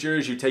shift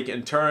managers, you take it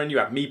in turn, you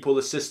have Meeple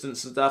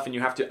assistants and stuff, and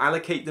you have to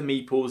allocate the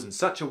Meeples in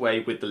such a way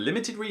with the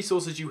limited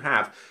resources you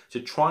have to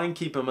try and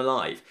keep him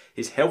alive.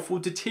 His health will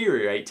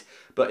deteriorate,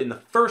 but in the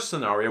first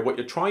scenario, what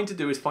you're trying to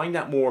do is find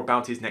out more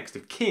about his next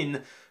of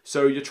kin,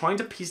 so you're trying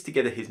to piece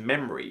together his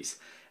memories.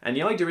 And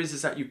the idea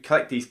is that you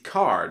collect these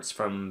cards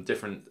from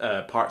different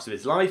parts of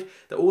his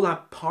life that all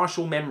have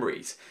partial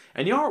memories.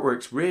 And the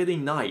artwork's really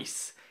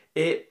nice.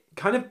 It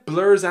kind of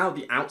blurs out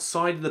the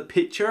outside of the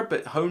picture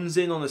but hones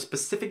in on a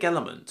specific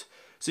element.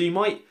 So you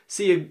might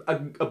see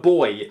a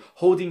boy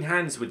holding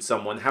hands with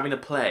someone having a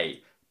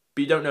play,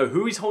 but you don't know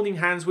who he's holding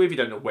hands with, you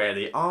don't know where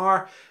they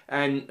are,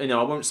 and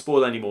I won't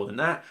spoil any more than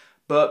that,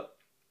 but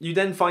you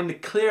then find the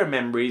clear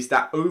memories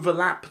that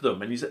overlap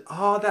them, and you say,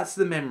 oh, that's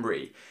the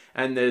memory.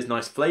 And there's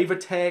nice flavor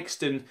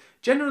text, and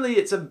generally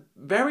it's a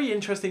very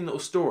interesting little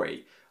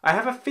story. I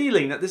have a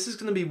feeling that this is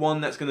going to be one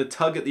that's going to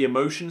tug at the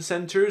emotion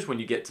centers when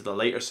you get to the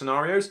later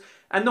scenarios,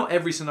 and not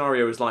every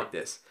scenario is like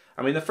this.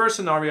 I mean, the first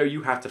scenario,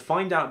 you have to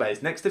find out about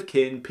his next of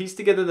kin, piece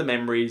together the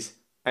memories,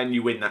 and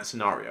you win that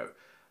scenario.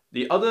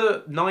 The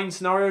other 9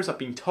 scenarios, I've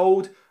been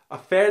told, are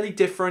fairly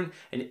different,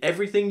 and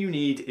everything you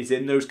need is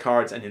in those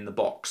cards and in the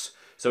box.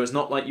 So it's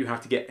not like you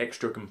have to get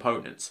extra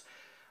components.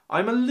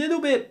 I'm a little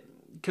bit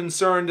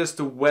concerned as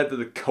to whether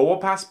the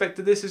co-op aspect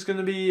of this is going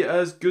to be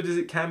as good as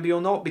it can be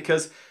or not,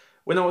 because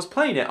when I was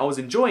playing it, I was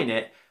enjoying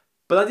it,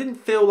 but I didn't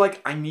feel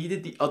like I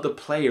needed the other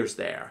players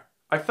there.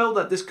 I felt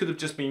that this could have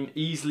just been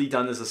easily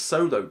done as a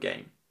solo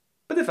game.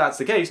 But if that's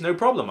the case, no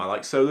problem. I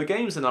like solo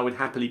games, and I would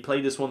happily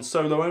play this one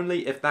solo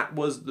only if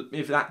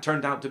that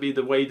turned out to be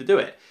the way to do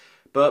it.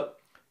 But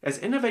as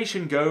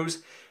innovation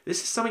goes,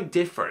 this is something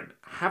different.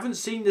 I haven't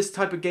seen this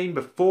type of game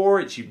before.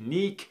 It's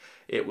unique.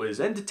 It was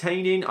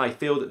entertaining. I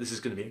feel that this is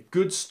going to be a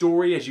good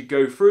story as you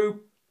go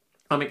through.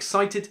 I'm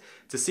excited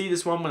to see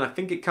this one when I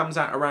think it comes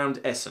out around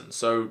Essen.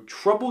 So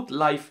Troubled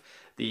Life,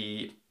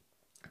 the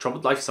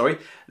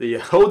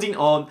Holding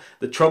On,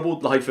 The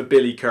Troubled Life of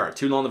Billy Kerr.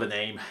 Too long of a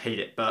name, hate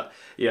it. But,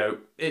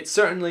 it's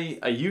certainly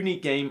a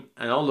unique game,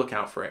 and I'll look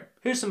out for it.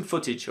 Here's some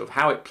footage of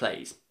how it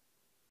plays.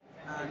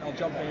 And I'll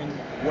jump in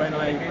when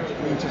I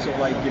need to sort of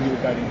like give you a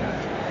guiding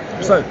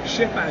hand. So,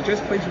 shift managers,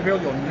 please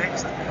reveal your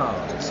next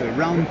card. So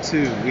round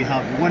 2, we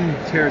have 1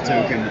 tier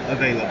token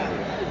available.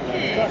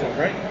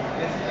 Great.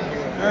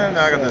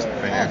 No, I got this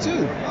thing. Oh,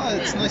 2. Oh,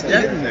 it's nice to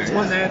Yeah, hit in there. there's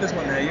one there, there's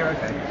one there, you're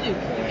okay.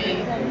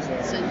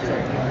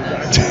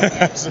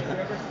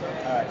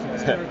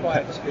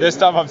 This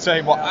time I'm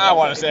saying what I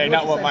want to say,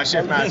 not what my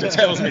shift manager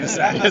tells me to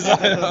say. You would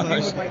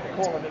make the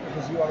call on it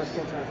because you are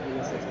responsible for the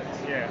assistance.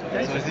 So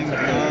I think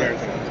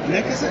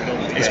Nick, is it?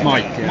 It's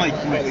Mike. Yeah. Mike,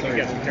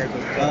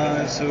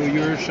 sorry. So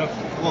you're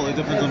shuffling. Well, it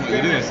depends on what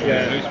you do.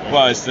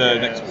 Well, it's the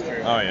next.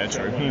 Oh yeah,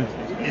 true.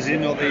 Is it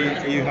not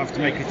that you have to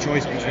make a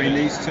choice between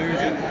these two? Is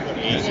it?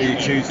 So you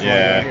choose.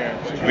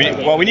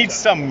 Yeah. We need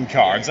some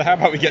cards. So how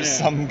about we get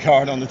some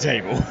card on the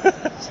table?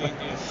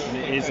 And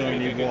it is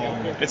only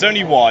one. It's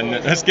only one.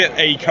 Let's get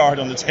a card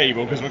on the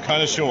table because we're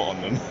kind of short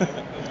on them.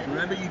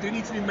 Remember, you do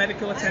need to do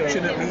medical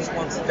attention at least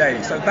once a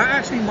day, so that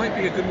actually might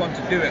be a good one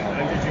to do it on,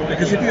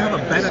 because if you have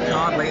a better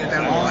card later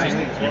down the line,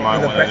 You might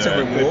with a want better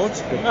to, reward.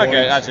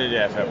 Okay, actually,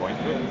 yeah, fair point.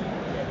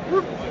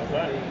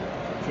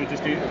 Should we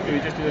just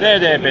do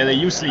There, Billy,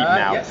 you sleep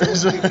now. Yeah, so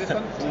we'll do this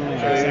one.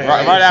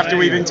 right after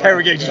we've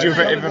interrogated you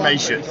for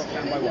information.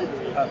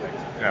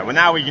 Yeah, well,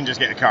 now we can just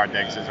get the card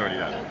there because it's already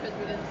done.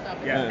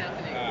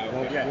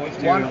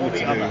 One or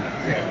the other.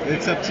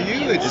 It's up to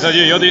you. It's up to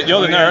you. You're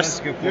the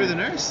nurse. You're the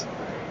nurse.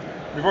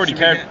 We've already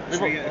cared.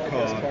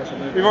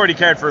 We've already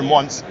cared for him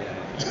once.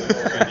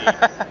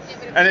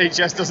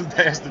 NHS doesn't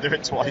pay us to do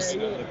it twice.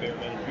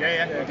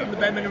 Yeah. We've done the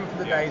bare minimum for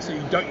the day, so you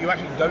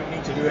actually don't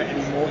need to do it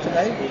anymore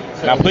today.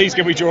 So Now, please,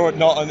 can we draw it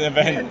not an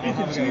event? you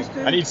can choose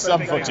to, I need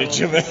some footage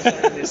of it.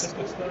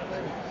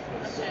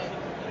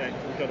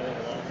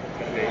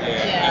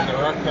 And there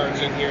are cards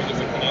in here that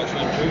we can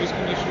actually improve his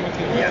condition with.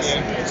 Yes.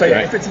 Yeah. So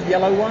if it's a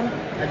yellow one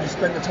and you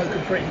spend the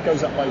token for it, he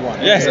goes up by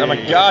 1. Yes, oh my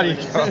God,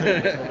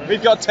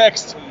 we've got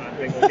text.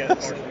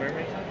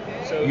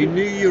 You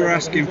knew you were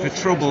asking for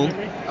trouble,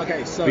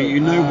 Okay, so but you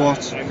know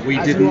what? We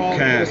as didn't you are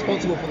care.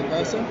 responsible for the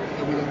person,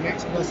 it'll be the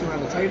next person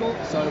around the table.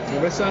 So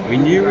Clarissa. We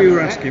knew we were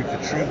asking for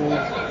trouble,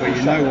 but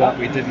you know what?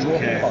 We didn't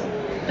care.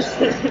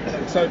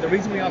 So the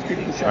reason we ask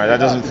people to show Alright, that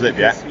doesn't flip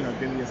yet. You know,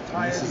 Billy is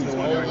tired, he's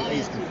old,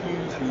 he's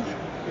confused,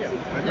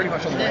 we're pretty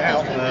much on the way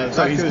out.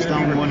 So he's going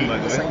down to be 1, by repeating the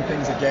the way. same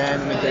things again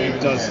and again.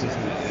 It does, and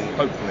doesn't again. it?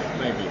 Hopefully,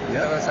 maybe.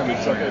 Yeah, that's how we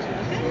try it.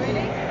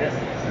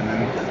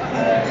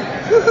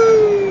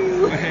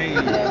 Hey.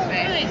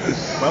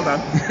 Well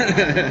done.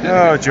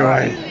 Oh,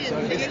 joy. So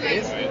this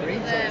is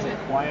a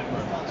quiet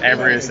moment.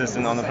 Every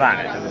assistant on the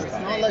planet. It's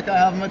not like I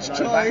have much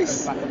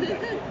choice.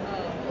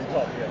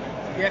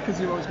 Yeah, because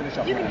you're always going to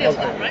shuffle. You can deal with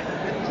that, right?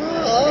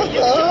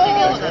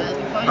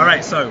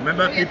 Alright, so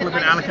remember, people have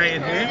been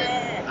allocated here.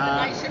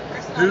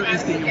 Who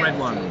is the red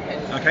one?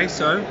 Okay,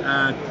 so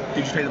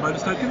did you take the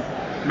bonus token?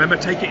 Remember,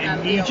 take it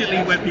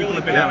immediately when people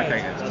have been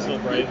allocated. That's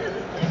not right.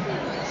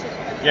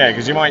 Yeah,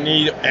 because you might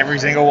need every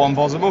single one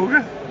possible.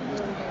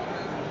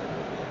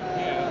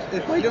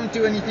 If I don't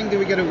do anything, do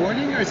we get a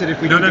warning, or is it if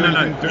we No. don't do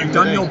anything during You've the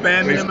done day? your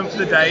bare minimum for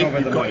the day. Cover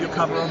You've the got mic. your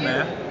cover on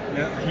there.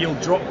 Yeah. He'll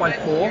drop by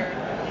 4,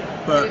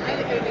 but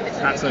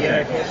that's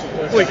okay.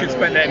 Or you can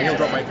spend it and he'll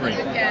drop by 3.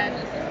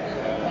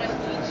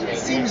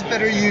 Seems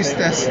better used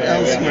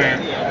elsewhere.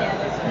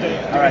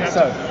 Alright,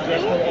 so.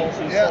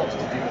 Yeah.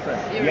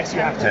 Yes, you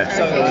have to.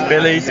 So,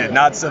 Billy did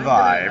not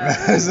survive.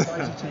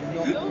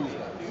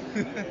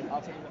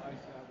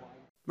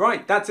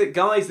 Right, that's it,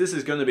 guys. This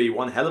is going to be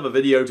one hell of a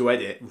video to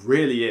edit. It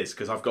really is,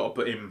 because I've got to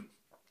put in,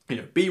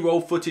 B-roll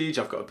footage.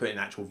 I've got to put in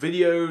actual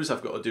videos.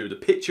 I've got to do the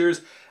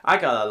pictures. I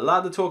got a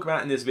lot to talk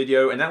about in this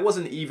video, and that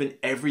wasn't even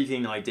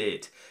everything I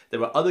did. There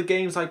were other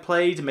games I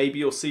played. Maybe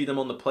you'll see them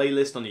on the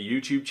playlist on the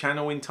YouTube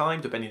channel in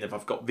time, depending if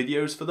I've got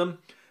videos for them.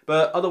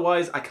 But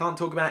otherwise, I can't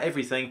talk about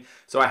everything,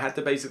 so I had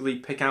to basically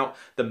pick out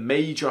the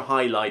major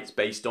highlights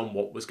based on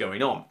what was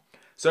going on.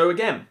 So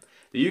again,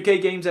 the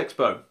UK Games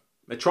Expo.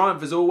 A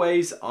triumph as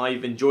always.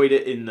 I've enjoyed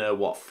it in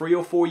the, 3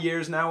 or 4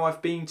 years now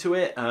I've been to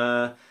it.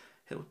 I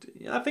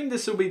think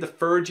this will be the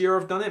 3rd year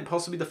I've done it,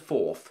 possibly the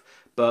 4th.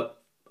 But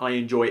I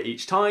enjoy it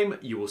each time.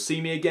 You will see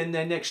me again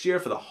there next year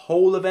for the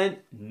whole event.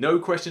 No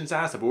questions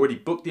asked. I've already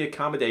booked the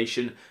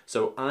accommodation,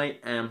 so I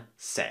am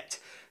set.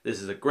 This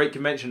is a great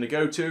convention to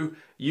go to.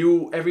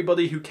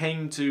 Everybody who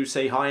came to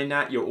say hi and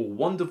that, you're all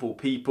wonderful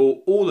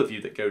people. All of you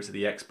that go to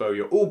the expo,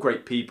 you're all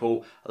great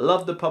people.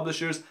 Love the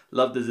publishers,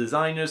 love the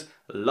designers,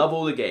 love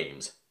all the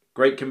games.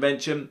 Great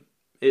convention.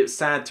 It's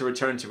sad to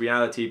return to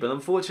reality, but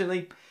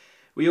unfortunately,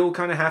 we all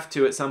kind of have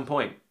to at some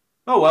point.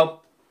 Oh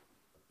well,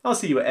 I'll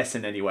see you at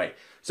Essen anyway.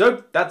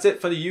 So that's it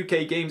for the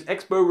UK Games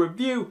Expo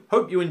review.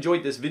 Hope you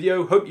enjoyed this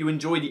video. Hope you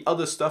enjoyed the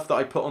other stuff that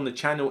I put on the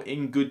channel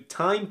in good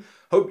time.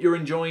 Hope you're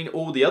enjoying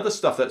all the other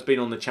stuff that's been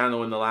on the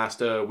channel in the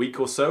last week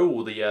or so.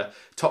 All the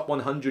top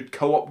 100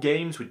 co-op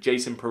games with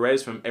Jason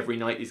Perez from Every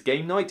Night is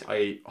Game Night.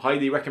 I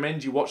highly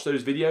recommend you watch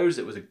those videos.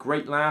 It was a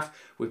great laugh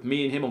with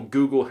me and him on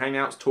Google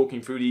Hangouts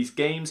talking through these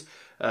games.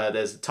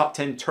 There's the top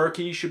 10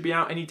 Turkey should be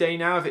out any day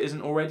now if it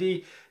isn't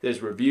already.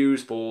 There's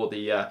reviews for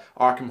the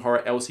Arkham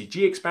Horror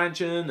LCG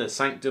expansion, the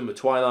Sanctum of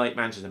Twilight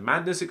Mansions of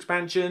Madness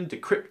expansion,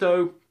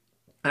 Decrypto,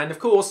 and of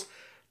course,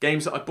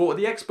 games that I bought at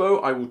the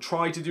Expo. I will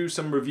try to do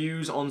some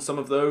reviews on some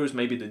of those,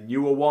 maybe the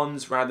newer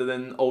ones rather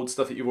than old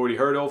stuff that you've already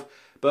heard of,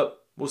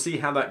 but we'll see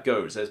how that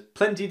goes. There's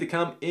plenty to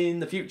come in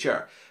the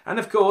future. And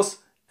of course,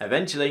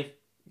 eventually,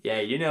 yeah,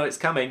 you know it's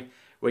coming,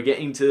 we're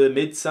getting to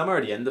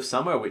midsummer, the end of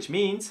summer, which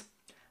means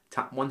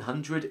top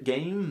 100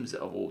 games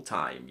of all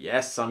time.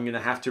 Yes, I'm going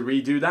to have to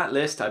redo that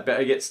list. I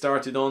better get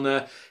started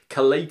on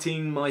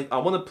collating my... I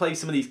want to play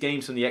some of these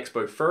games from the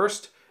Expo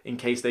first, in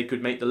case they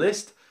could make the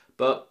list.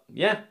 But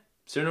yeah,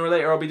 sooner or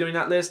later I'll be doing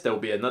that list. There will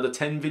be another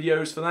 10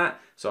 videos for that,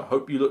 so I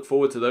hope you look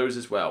forward to those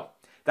as well.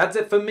 That's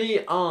it for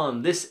me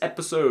on this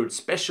episode,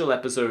 special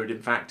episode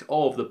in fact,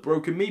 of The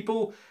Broken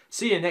Meeple.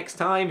 See you next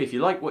time. If you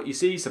like what you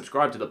see,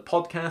 subscribe to the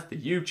podcast, the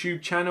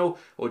YouTube channel,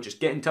 or just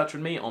get in touch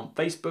with me on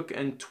Facebook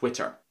and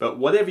Twitter. But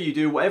whatever you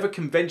do, whatever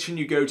convention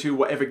you go to,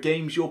 whatever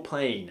games you're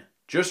playing,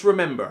 just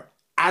remember,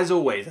 as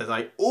always, as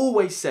I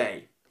always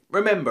say,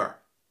 remember,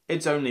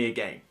 it's only a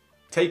game.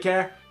 Take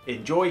care,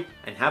 enjoy,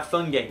 and have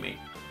fun gaming.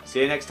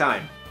 See you next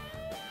time.